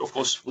connectivity. They would of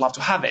course love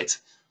to have it,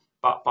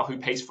 but who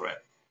pays for it?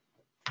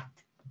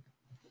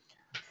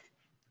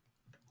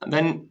 And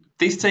then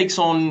this takes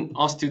on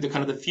us to the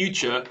kind of the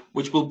future,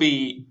 which will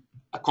be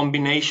a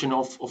combination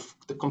of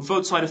the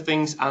comfort side of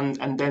things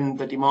and then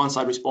the demand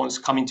side response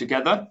coming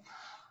together.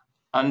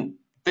 And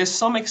there's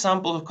some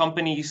examples of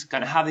companies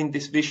kind of having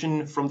this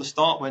vision from the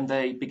start when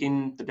they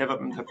begin the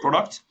development of a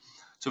product.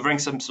 So for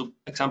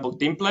example,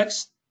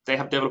 Dimplex, they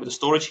have developed a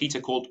storage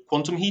heater called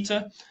Quantum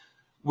Heater,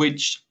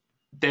 which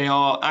they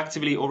are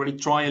actively already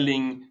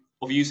trialing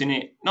of using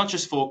it, not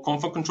just for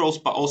comfort controls,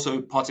 but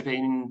also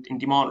participating in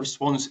demand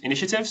response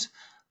initiatives.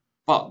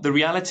 But the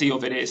reality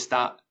of it is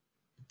that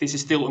this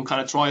is still on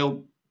kind of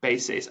trial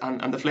basis,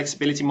 and the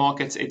flexibility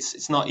markets,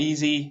 it's not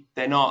easy.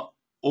 They're not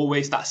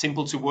always that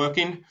simple to work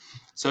in.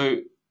 So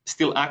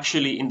still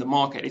actually in the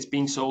market, it's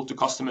being sold to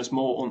customers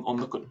more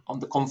on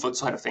the comfort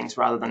side of things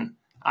rather than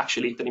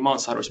actually the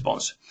demand side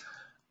response.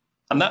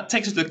 And that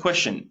takes us to the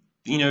question,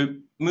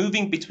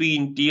 moving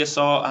between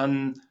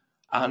DSR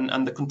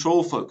and the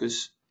control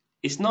focus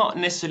is not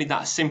necessarily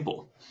that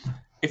simple.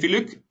 If you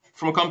look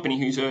from a company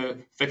who's a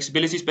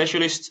flexibility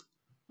specialist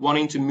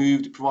wanting to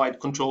move to provide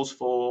controls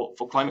for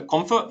climate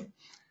comfort,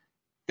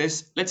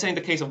 let's say in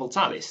the case of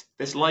Voltalis,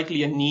 there's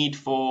likely a need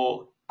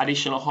for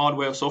additional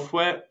hardware or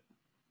software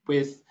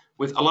with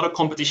a lot of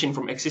competition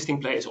from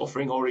existing players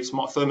offering already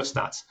smart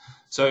thermostats.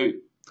 So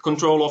the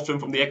control often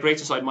from the aggregator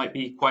side might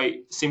be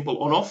quite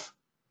simple on-off.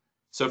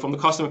 So from the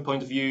customer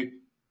point of view,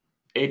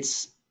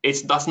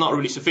 that's not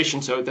really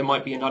sufficient. So there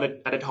might be another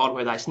added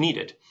hardware that's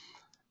needed.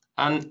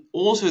 And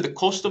also the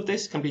cost of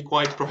this can be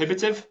quite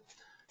prohibitive.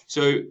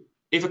 So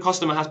if a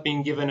customer has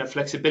been given a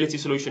flexibility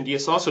solution,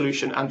 DSR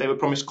solution, and they were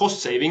promised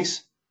cost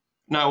savings,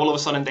 now all of a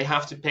sudden they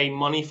have to pay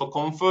money for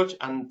comfort,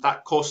 and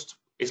that cost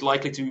is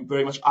likely to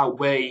very much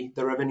outweigh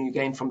the revenue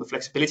gain from the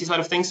flexibility side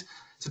of things.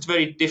 So it's a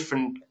very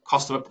different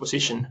customer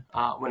proposition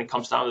when it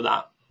comes down to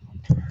that.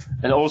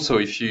 And also,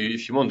 if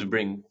you want to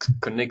bring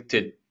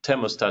connected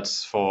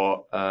thermostats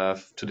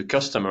to the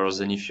customers,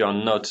 and if you are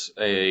not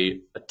a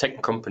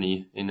tech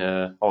company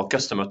or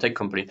customer tech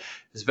company,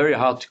 it's very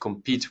hard to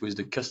compete with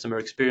the customer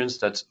experience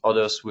that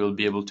others will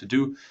be able to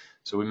do.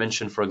 So we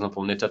mentioned, for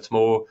example,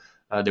 Netatmo.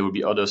 There will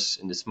be others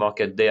in this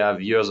market. They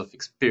have years of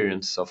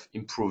experience of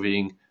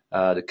improving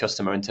the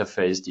customer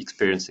interface, the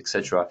experience,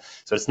 etc.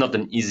 So it's not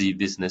an easy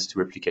business to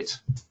replicate.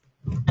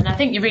 And I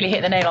think you really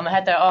hit the nail on the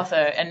head there, Arthur,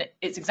 and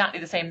it's exactly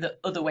the same the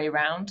other way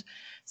around.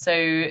 So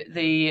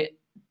the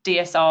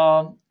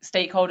DSR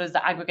stakeholders, the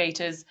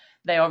aggregators,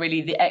 they are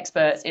really the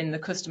experts in the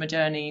customer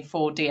journey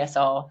for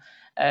DSR.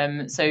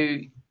 So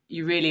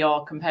you really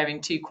are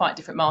comparing two quite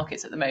different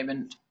markets at the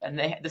moment, and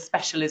the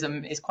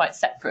specialism is quite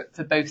separate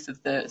for both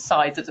of the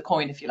sides of the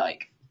coin, if you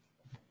like.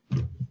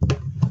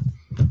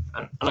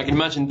 And I can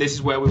imagine this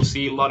is where we'll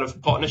see a lot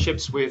of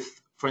partnerships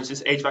with, for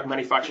instance, HVAC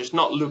manufacturers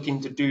not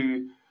looking to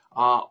do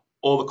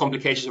all the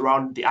complications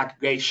around the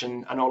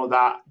aggregation and all of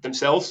that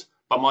themselves,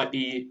 but might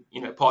be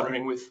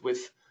partnering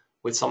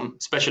with some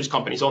specialist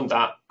companies on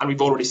that. And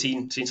we've already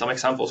seen some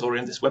examples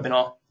already in this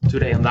webinar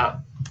today on that.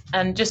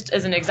 And just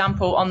as an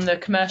example, on the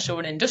commercial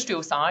and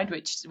industrial side,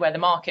 which is where the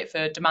market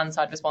for demand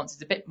side response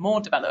is a bit more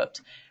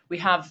developed, we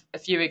have a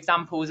few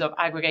examples of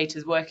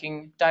aggregators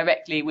working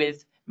directly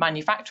with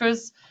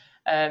manufacturers.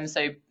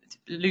 So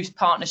loose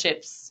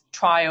partnerships,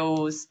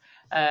 trials,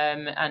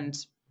 and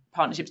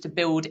partnerships to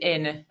build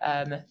in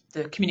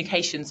the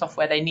communication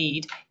software they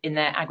need in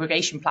their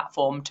aggregation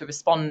platform to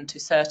respond to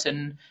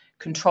certain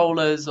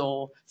controllers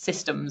or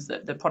systems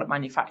that the product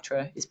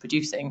manufacturer is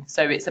producing.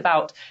 So it's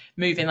about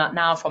moving that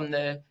now from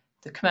the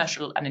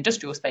commercial and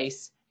industrial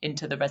space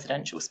into the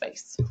residential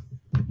space.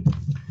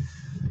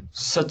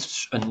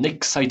 Such an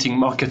exciting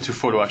market to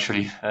follow,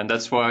 actually, and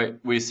that's why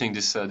we think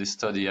this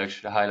study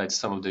actually highlights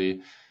some of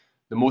the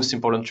most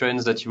important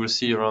trends that you will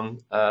see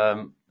around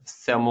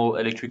thermal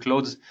electric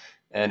loads.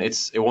 And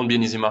it won't be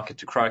an easy market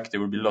to crack.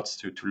 There will be lots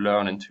to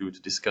learn and to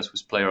discuss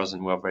with players,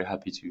 and we're very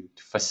happy to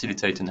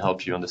facilitate and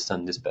help you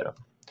understand this better.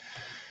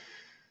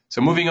 So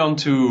moving on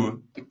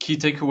to the key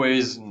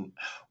takeaways and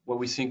what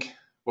we think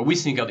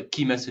are the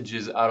key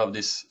messages out of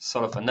this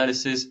sort of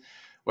analysis.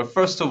 Well,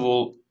 first of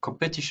all,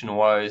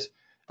 competition-wise,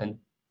 and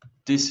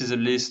this is a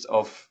list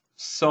of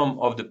some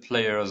of the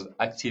players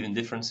active in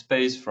different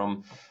space,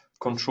 from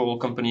control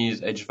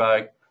companies,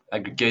 HVAC,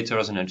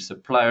 aggregators and edge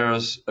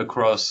suppliers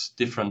across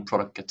different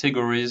product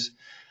categories.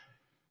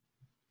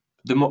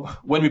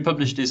 When we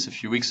published this a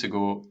few weeks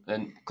ago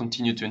and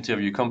continue to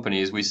interview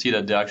companies, we see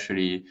that there are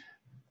actually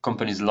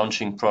companies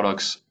launching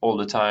products all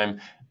the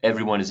time.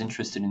 Everyone is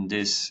interested in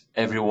this.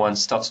 Everyone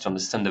starts to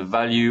understand the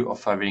value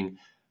of having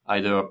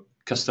either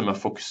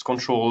customer-focused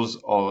controls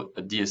or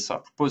a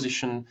DSR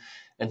proposition.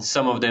 And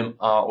some of them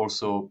are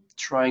also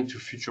trying to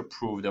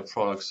future-proof their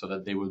products so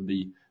that they will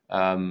be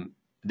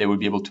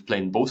able to play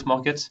in both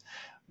markets.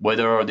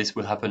 Whether this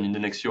will happen in the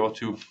next year or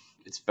two,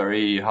 it's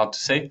very hard to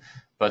say.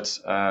 But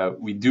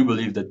we do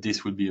believe that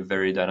this will be a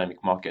very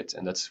dynamic market,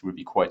 and that will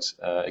be quite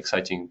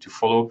exciting to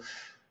follow.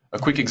 A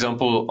quick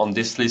example on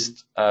this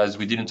list, as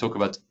we didn't talk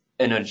about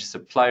energy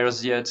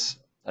suppliers yet.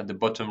 At the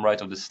bottom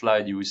right of the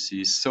slide, you will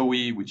see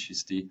SOE, which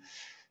is the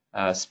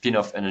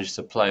spin-off energy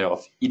supplier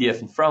of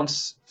EDF in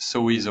France.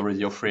 SOE is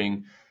already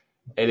offering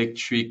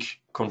electric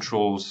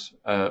controls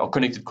or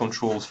connected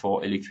controls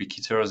for electric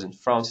heaters in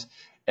France,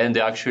 and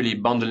they're actually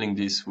bundling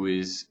this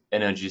with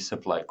energy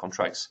supply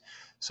contracts.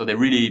 So they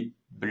really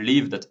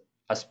believe that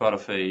as part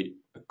of a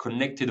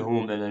connected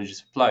home energy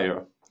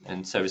supplier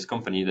and service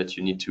company that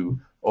you need to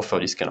offer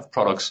these kind of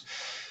products.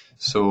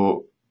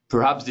 So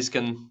perhaps this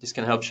can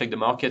help shake the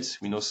market.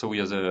 We know SOE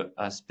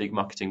has big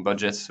marketing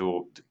budgets,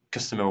 so the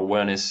customer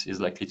awareness is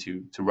likely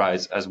to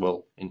rise as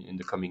well in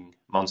the coming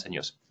months and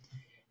years.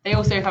 They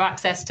also have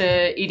access to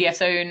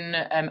EDF's own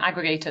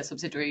aggregator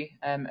subsidiary,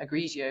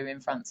 Agrigio,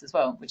 in France as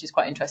well, which is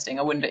quite interesting.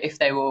 I wonder if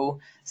they will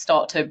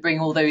start to bring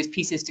all those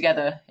pieces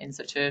together in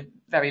such a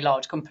very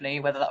large company,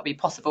 whether that will be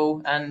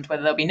possible and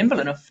whether they'll be nimble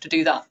enough to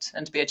do that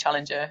and to be a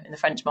challenger in the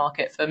French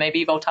market for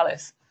maybe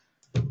Voltalis.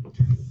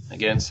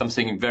 Again,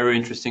 something very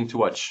interesting to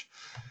watch.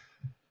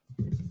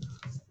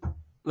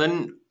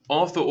 Then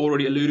Arthur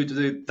already alluded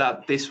to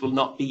that this will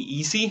not be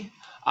easy.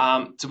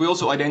 So we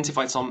also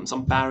identified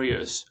some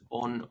barriers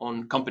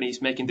on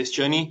companies making this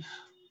journey.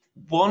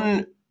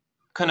 One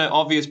kind of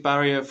obvious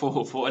barrier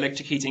for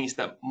electric heating is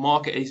that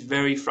market is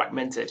very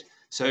fragmented.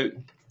 So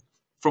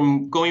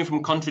going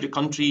from country to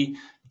country,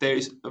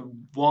 there's a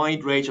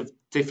wide range of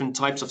different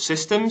types of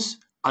systems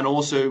and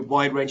also a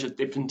wide range of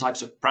different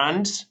types of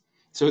brands.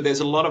 So there's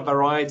a lot of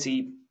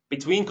variety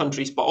between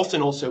countries, but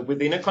often also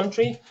within a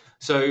country.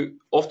 So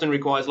often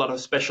requires a lot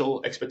of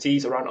special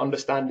expertise around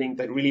understanding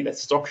the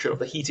structure of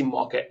the heating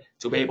market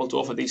to be able to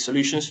offer these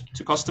solutions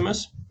to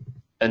customers.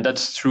 And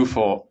that's true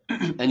for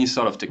any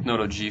sort of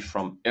technology,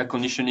 from air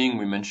conditioning.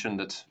 We mentioned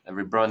that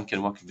every brand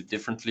can work a bit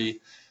differently,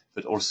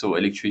 but also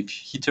electric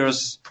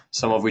heaters,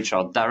 some of which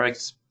are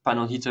direct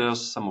panel heaters,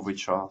 some of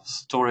which are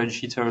storage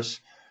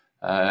heaters.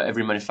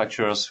 Every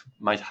manufacturer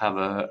might have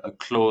a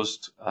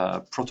closed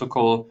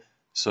protocol,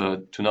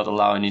 so to not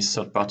allow any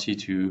third party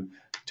to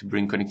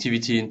bring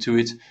connectivity into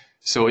it.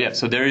 So yeah,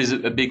 so there is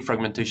a big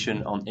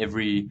fragmentation on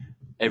every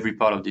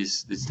part of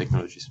these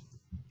technologies.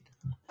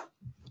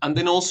 And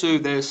then also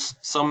there's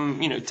some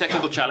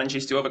technical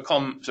challenges to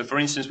overcome. So for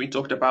instance, we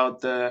talked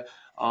about the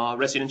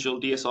residential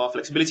DSR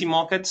flexibility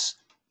markets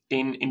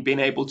in being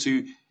able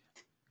to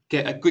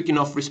get a quick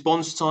enough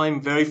response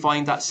time,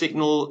 verifying that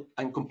signal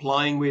and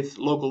complying with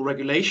local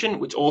regulation,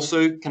 which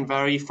also can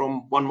vary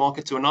from one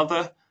market to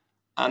another.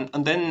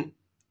 And then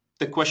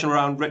the question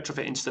around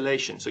retrofit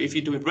installation. So if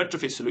you do a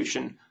retrofit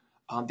solution,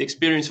 the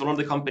experience for a lot of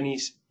the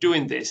companies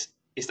doing this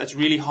is that it's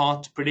really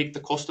hard to predict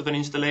the cost of an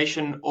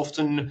installation.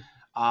 Often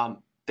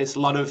there's a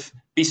lot of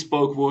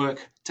bespoke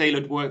work,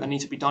 tailored work that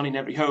needs to be done in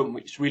every home,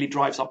 which really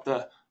drives up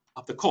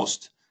the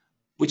cost,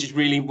 which is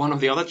really one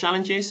of the other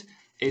challenges.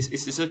 Is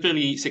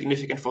especially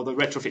significant for the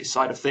retrofit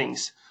side of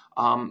things.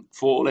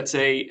 For, let's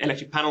say,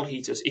 electric panel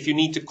heaters, if you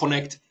need to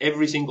connect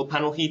every single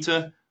panel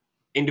heater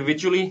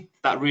individually,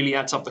 that really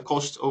adds up the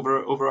cost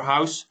over a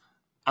house.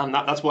 And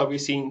that's why we're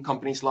seeing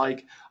companies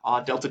like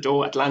Delta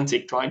Door,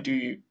 Atlantic trying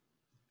to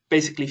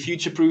basically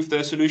future-proof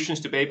their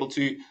solutions to be able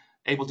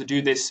to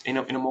do this in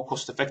a more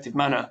cost-effective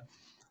manner.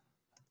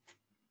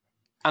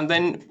 And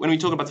then when we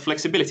talk about the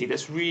flexibility,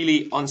 there's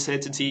really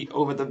uncertainty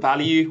over the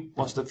value,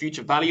 what's the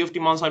future value of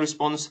demand-side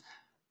response.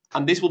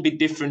 And this will be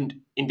different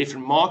in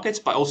different markets,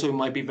 but also it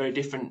might be very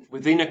different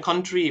within a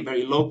country,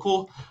 very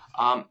local.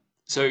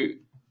 So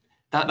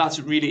that's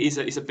really is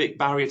a big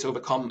barrier to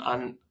overcome.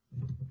 And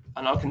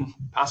I can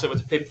pass over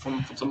to Pip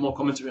from some more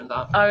commentary on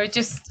that. I would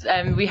just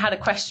we had a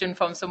question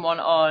from someone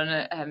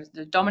on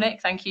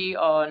Dominic, thank you,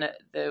 on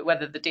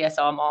whether the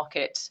DSR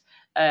market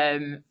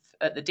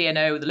at the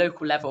DNO, the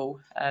local level,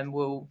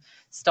 will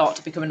start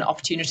to become an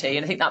opportunity.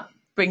 And I think that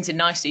brings in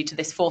nicely to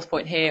this fourth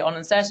point here on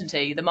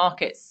uncertainty. The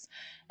markets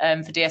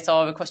for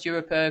DSR across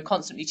Europe are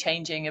constantly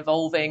changing,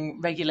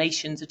 evolving,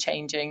 regulations are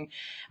changing.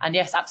 And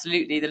yes,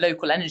 absolutely, the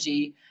local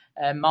energy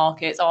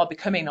markets are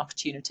becoming an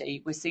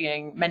opportunity. We're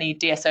seeing many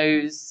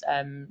DSOs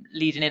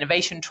leading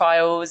innovation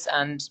trials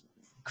and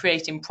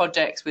creating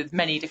projects with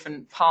many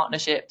different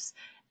partnerships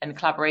and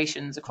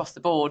collaborations across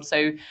the board.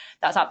 So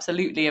that's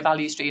absolutely a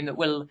value stream that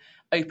will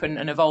open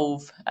and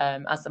evolve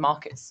as the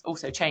markets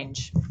also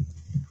change.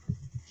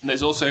 And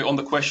there's also on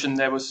the question,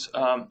 there was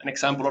an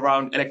example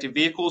around electric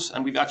vehicles,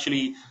 and we've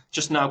actually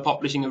just now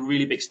publishing a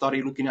really big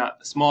study looking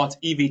at smart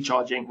EV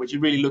charging, which is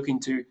really looking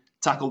to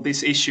tackle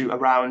this issue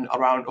around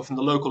often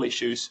the local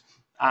issues.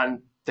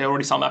 And there are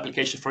already some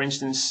applications, for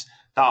instance,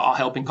 that are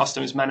helping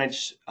customers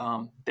manage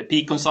their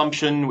peak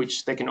consumption,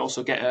 which they can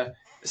also get a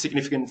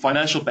significant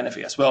financial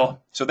benefit as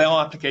well. So there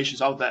are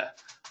applications out there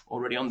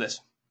already on this.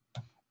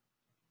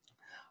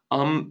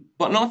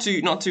 But not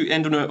to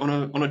end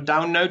on a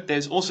down note,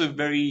 there's also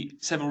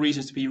several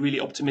reasons to be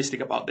really optimistic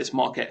about this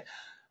market.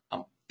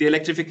 the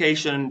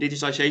electrification,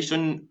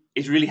 digitization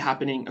is really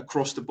happening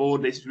across the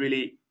board. This is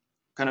really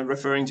kind of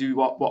referring to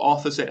what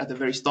Arthur said at the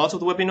very start of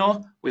the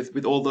webinar,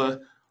 with all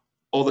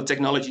the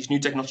technologies, new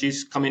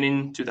technologies coming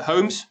into the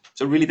homes.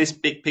 So really this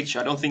big picture,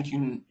 I don't think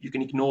you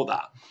can ignore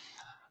that.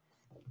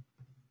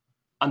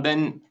 And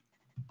then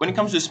when it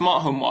comes to the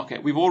smart home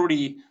market, we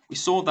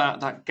saw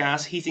that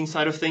gas heating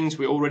side of things,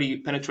 we're already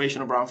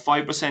penetration of around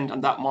 5%,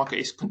 and that market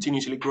is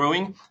continuously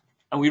growing.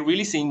 And we're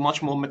really seeing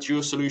much more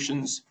mature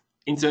solutions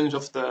in terms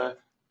of the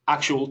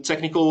actual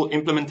technical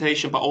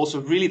implementation, but also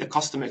really the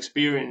customer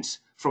experience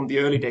from the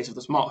early days of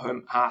the smart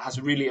home has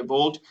really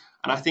evolved.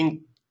 And I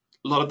think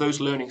a lot of those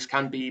learnings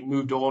can be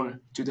moved on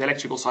to the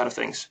electrical side of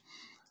things.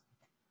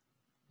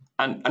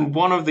 And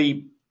one of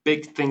the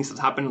big things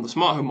that's happened in the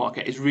smart home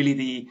market is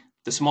really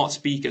the smart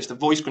speakers, the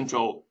voice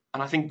control.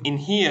 And I think in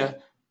here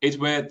is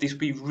where this would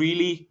be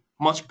really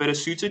much better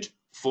suited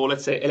for,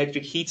 let's say,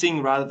 electric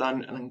heating rather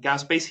than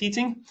gas-based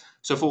heating.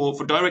 So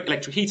for direct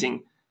electric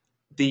heating,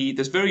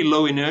 there's very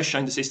low inertia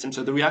in the system,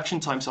 so the reaction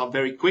times are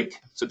very quick.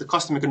 So the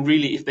customer can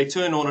really, if they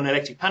turn on an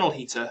electric panel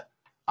heater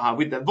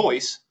with their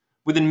voice,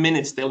 within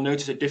minutes they'll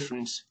notice a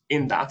difference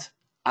in that.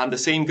 And the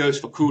same goes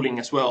for cooling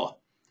as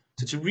well.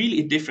 So it's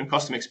really a different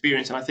customer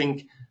experience, and I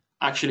think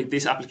actually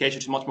this application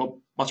is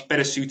much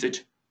better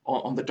suited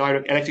on the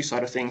direct electric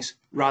side of things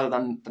rather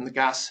than the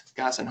gas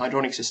and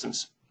hydronic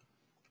systems.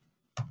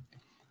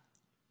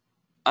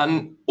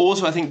 And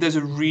also I think there's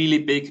a really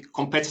big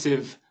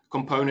competitive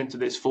component to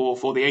this for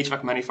the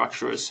HVAC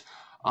manufacturers,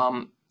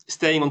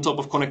 staying on top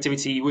of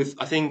connectivity with,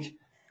 I think,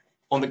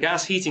 on the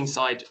gas heating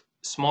side,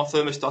 smart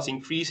thermostats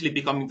increasingly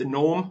becoming the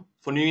norm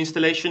for new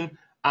installation,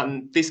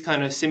 and this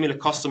kind of similar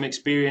customer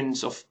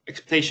experience of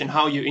expectation,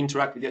 how you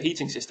interact with your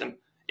heating system,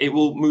 it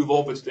will move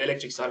over to the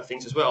electric side of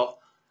things as well.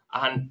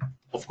 And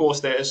of course,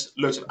 there's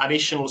loads of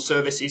additional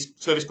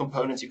service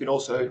components you can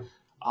also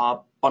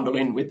bundle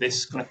in with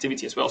this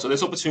connectivity as well. So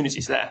there's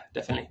opportunities there,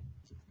 definitely.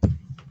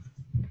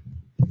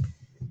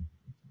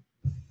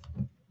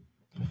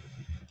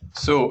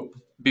 So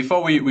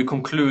before we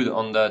conclude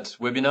on that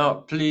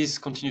webinar, please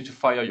continue to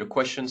fire your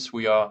questions.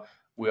 We are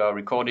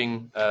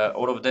recording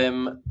all of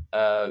them.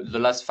 The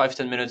last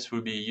 5-10 minutes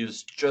will be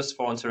used just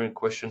for answering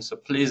questions. So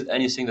please,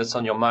 anything that's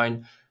on your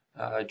mind,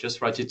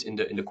 just write it in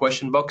the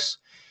question box.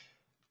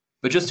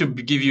 But just to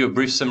give you a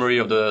brief summary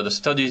of the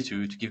study,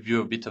 to give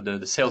you a bit of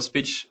the sales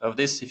pitch of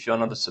this, if you're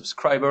not a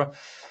subscriber,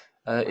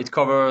 it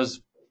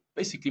covers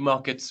basically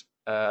market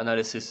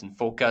analysis and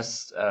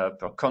forecasts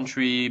per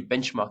country,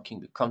 benchmarking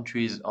the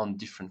countries on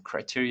different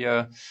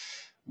criteria.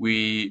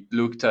 We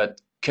looked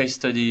at case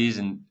studies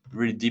and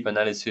really deep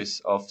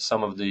analysis of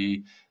some of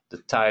the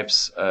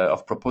types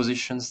of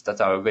propositions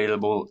that are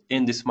available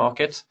in this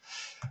market.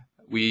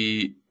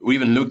 We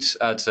even looked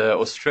at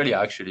Australia,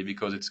 actually,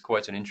 because it's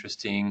quite an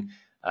interesting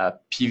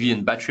PV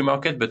and battery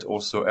market, but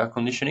also air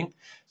conditioning.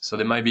 So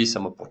there might be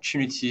some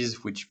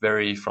opportunities which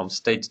vary from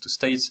state to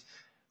state.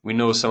 We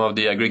know some of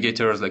the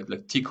aggregators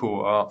like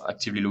Tico are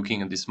actively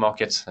looking at this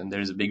market, and there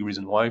is a big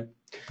reason why.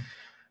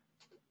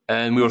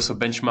 And we also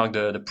benchmark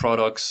the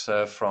products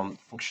from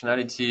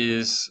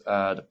functionalities,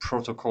 the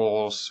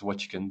protocols,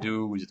 what you can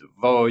do with the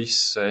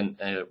voice, and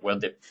where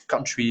the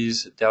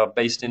countries they are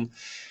based in,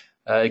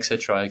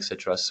 etc.,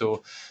 etc.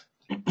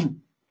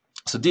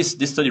 So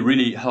this study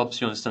really helps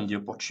you understand the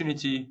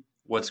opportunity,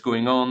 what's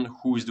going on,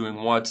 who is doing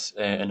what,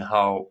 and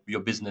how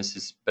your business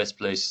is best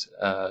placed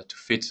to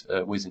fit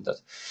within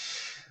that.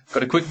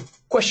 Got a quick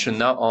question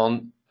now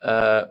on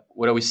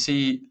whether we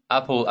see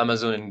Apple,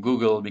 Amazon, and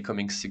Google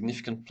becoming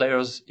significant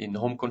players in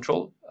home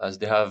control, as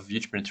they have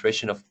huge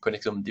penetration of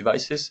connected home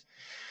devices.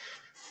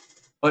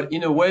 But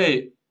in a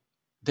way,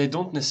 they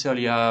don't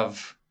necessarily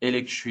have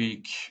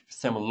electric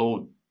thermal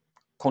load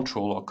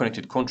control or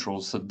connected control.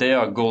 So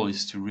their goal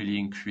is to really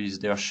increase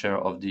their share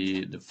of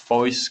the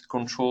voice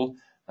control,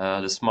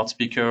 the smart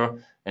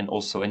speaker, and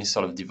also any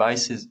sort of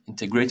devices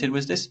integrated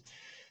with this.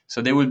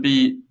 So they will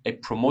be a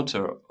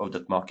promoter of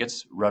that market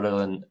rather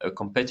than a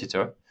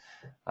competitor.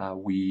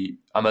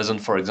 Amazon,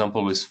 for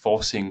example, is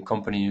forcing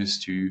companies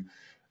to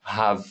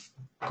have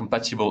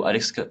compatible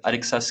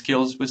Alexa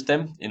skills with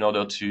them in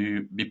order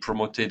to be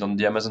promoted on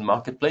the Amazon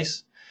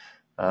marketplace.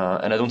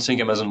 And I don't think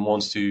Amazon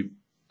wants to.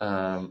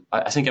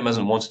 I think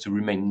Amazon wants to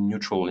remain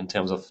neutral in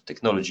terms of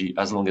technology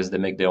as long as they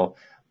make their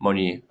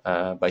money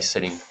by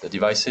selling the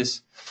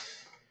devices.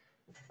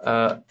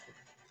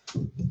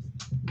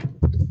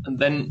 And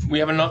then we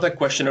have another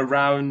question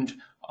around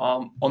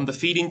on the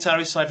feed-in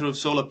tariff side of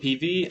solar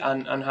PV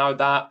and how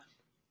that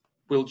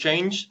will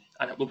change,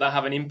 and will that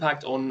have an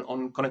impact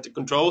on connected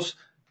controls?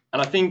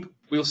 And I think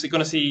we're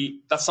going to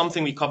see that's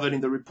something we covered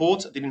in the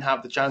report. I didn't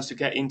have the chance to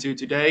get into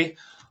today.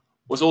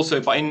 Was also,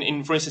 but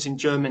for instance, in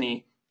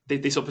Germany,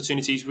 this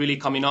opportunity is really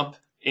coming up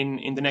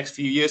in the next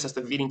few years as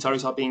the feed-in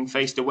tariffs are being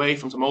phased away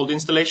from some old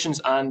installations,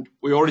 and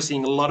we're already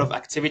seeing a lot of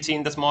activity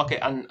in this market,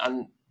 and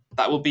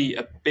that will be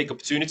a big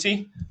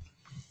opportunity.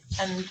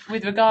 And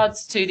with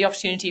regards to the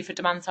opportunity for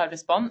demand-side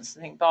response,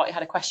 I think Barty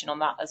had a question on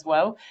that as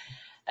well.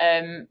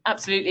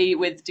 Absolutely,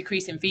 with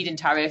decreasing feed-in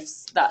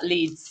tariffs, that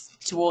leads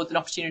towards an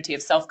opportunity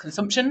of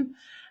self-consumption.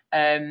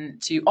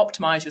 To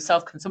optimize your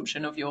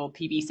self-consumption of your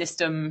PV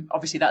system.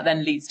 Obviously, that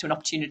then leads to an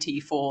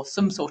opportunity for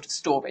some sort of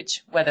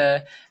storage,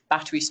 whether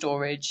battery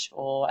storage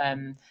or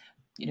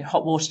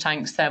hot water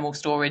tanks, thermal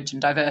storage,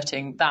 and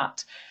diverting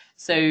that.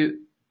 So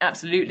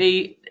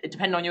absolutely,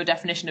 depending on your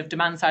definition of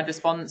demand-side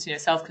response,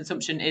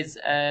 self-consumption is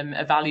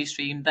a value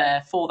stream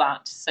there for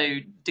that. So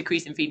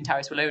decreasing feed-in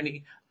tariffs will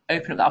only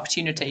open up the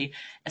opportunity,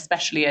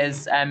 especially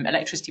as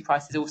electricity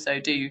prices also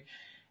do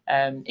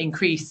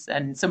increase,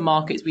 and some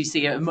markets we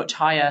see a much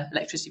higher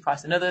electricity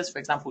price than others, for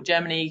example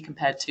Germany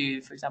compared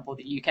to, for example,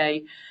 the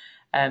UK.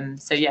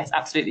 So yes,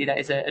 absolutely, that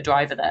is a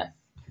driver there.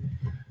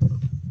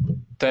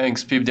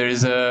 Thanks, Pip. There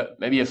is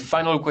maybe a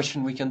final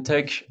question we can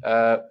take.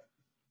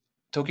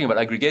 Talking about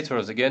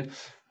aggregators again,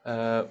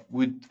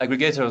 would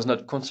aggregators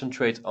not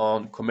concentrate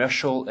on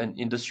commercial and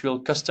industrial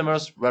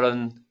customers rather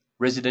than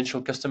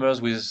residential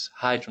customers with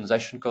high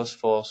transaction costs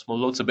for small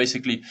loads? So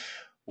basically,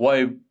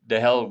 why the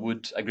hell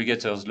would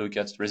aggregators look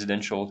at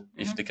residential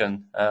if they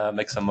can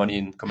make some money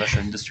in commercial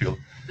and industrial?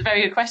 It's a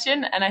very good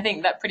question, and I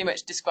think that pretty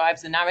much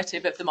describes the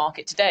narrative of the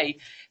market today.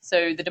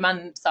 So the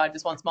demand side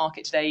response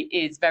market today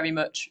is very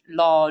much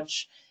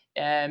large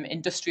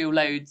industrial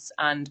loads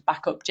and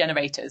backup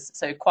generators.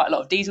 So quite a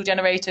lot of diesel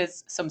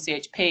generators, some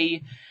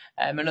CHP,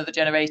 and other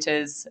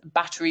generators,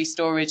 battery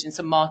storage in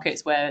some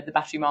markets where the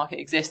battery market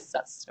exists.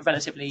 That's a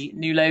relatively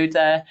new load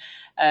there.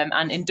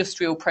 And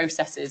industrial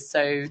processes,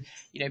 so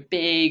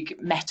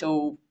big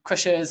metal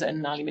crushers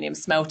and aluminium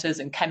smelters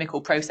and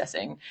chemical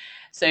processing.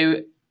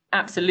 So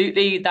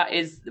absolutely, that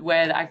is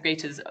where the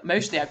aggregators,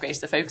 most of the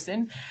aggregators, are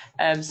focusing.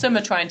 Some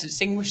are trying to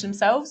distinguish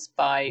themselves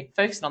by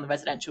focusing on the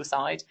residential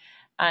side,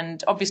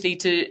 and obviously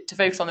to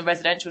focus on the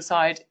residential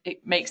side,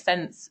 it makes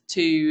sense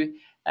to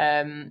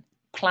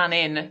plan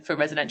in for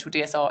residential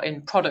DSR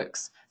in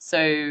products.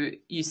 So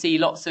you see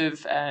lots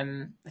of,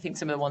 I think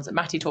some of the ones that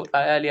Matty talked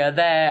about earlier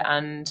there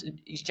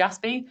and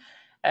Jaspi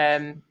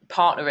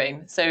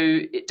partnering. So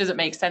it doesn't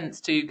make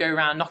sense to go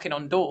around knocking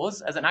on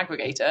doors as an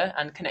aggregator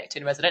and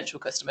connecting residential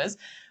customers.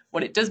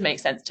 What it does make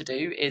sense to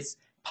do is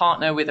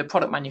partner with a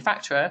product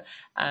manufacturer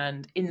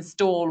and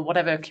install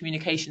whatever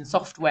communication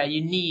software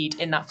you need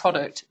in that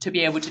product to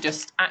be able to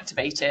just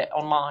activate it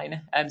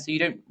online. So you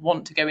don't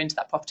want to go into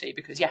that property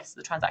because, yes,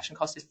 the transaction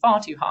cost is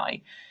far too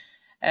high.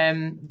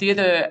 The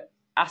other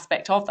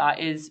aspect of that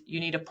is you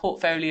need a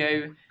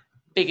portfolio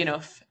big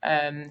enough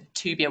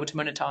to be able to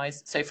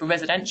monetize. So for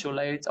residential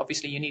loads,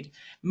 obviously you need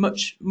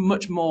much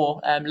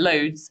more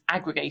loads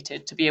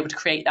aggregated to be able to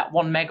create that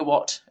 1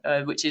 megawatt,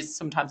 which is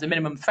sometimes a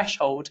minimum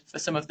threshold for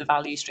some of the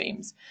value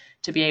streams,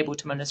 to be able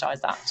to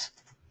monetize that.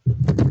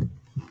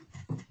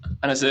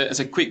 And as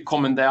a quick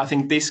comment there, I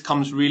think this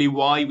comes really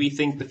why we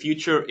think the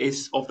future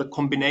is of the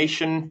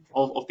combination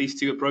of these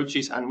two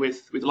approaches, and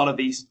with a lot of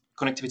these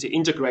connectivity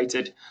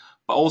integrated,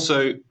 but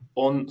also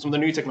on some of the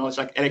new technologies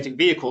like electric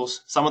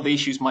vehicles, some of the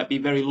issues might be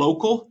very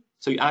local.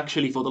 So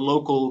actually for the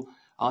local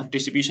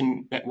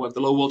distribution network,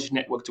 the low voltage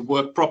network to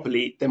work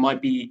properly, there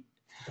might be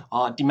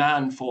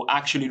demand for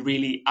actually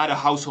really at a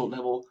household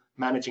level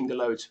managing the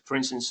loads, for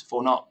instance,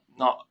 for not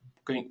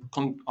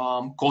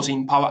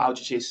causing power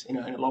outages in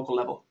a local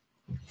level.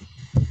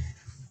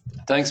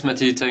 Thanks,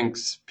 Matty.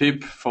 Thanks,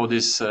 Pip, for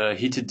this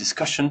heated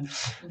discussion.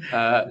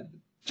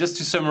 Just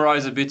to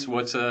summarize a bit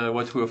what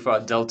we offer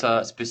at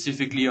Delta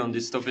specifically on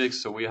this topic.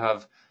 So we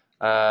have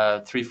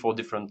 3-4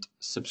 different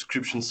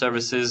subscription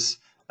services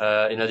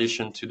in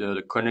addition to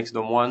the Connect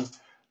Dome one.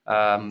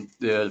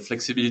 The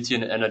flexibility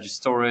and energy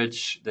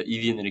storage, the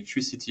EV and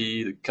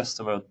electricity, the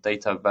customer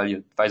data value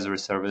advisory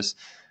service,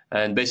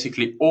 and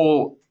basically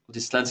all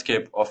this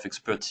landscape of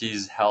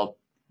expertise help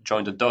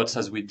join the dots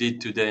as we did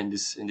today in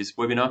this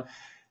webinar.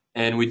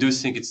 And we do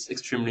think it's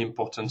extremely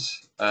important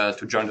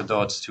to join the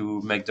dots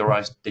to make the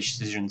right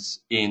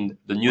decisions in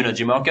the new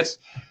energy markets,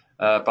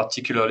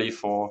 particularly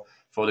for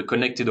the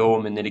connected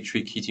home and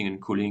electric heating and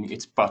cooling.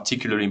 It's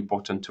particularly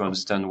important to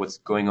understand what's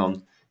going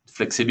on.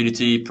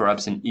 Flexibility,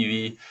 perhaps in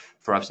EV,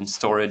 perhaps in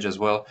storage as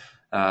well.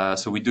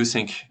 So we do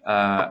think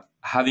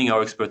having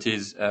our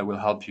expertise will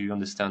help you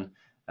understand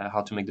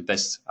how to make the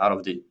best out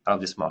of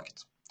this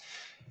market.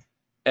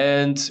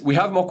 And we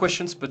have more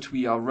questions, but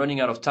we are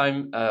running out of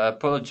time.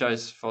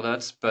 Apologize for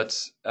that, but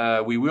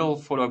we will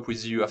follow up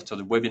with you after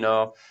the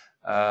webinar,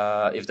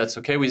 if that's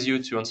okay with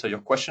you, to answer your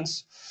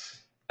questions.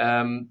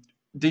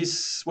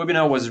 This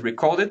webinar was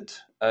recorded,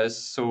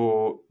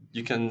 so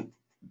you can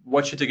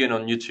watch it again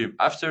on YouTube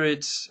after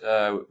it.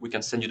 We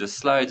can send you the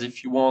slides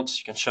if you want.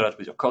 You can share it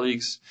with your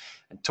colleagues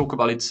and talk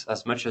about it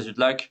as much as you'd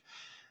like.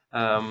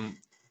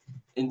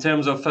 In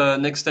terms of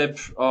next step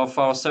of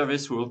our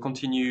service, we will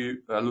continue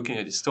looking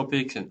at this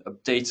topic and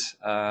update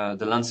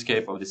the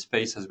landscape of this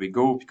space as we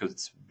go, because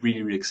it's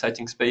really, really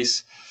exciting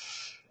space.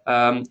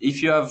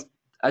 If you have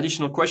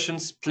additional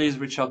questions, please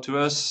reach out to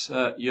us.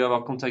 You have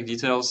our contact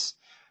details.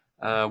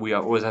 We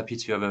are always happy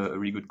to have a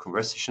really good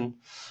conversation.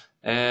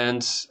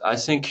 And I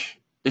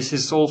think this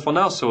is all for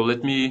now. So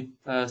let me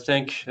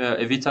thank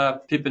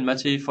Evita, Pip, and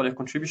Matty for their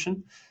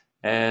contribution.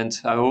 And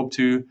I hope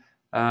to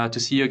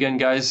see you again,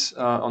 guys,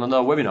 on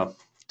another webinar.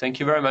 Thank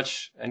you very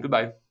much and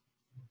goodbye.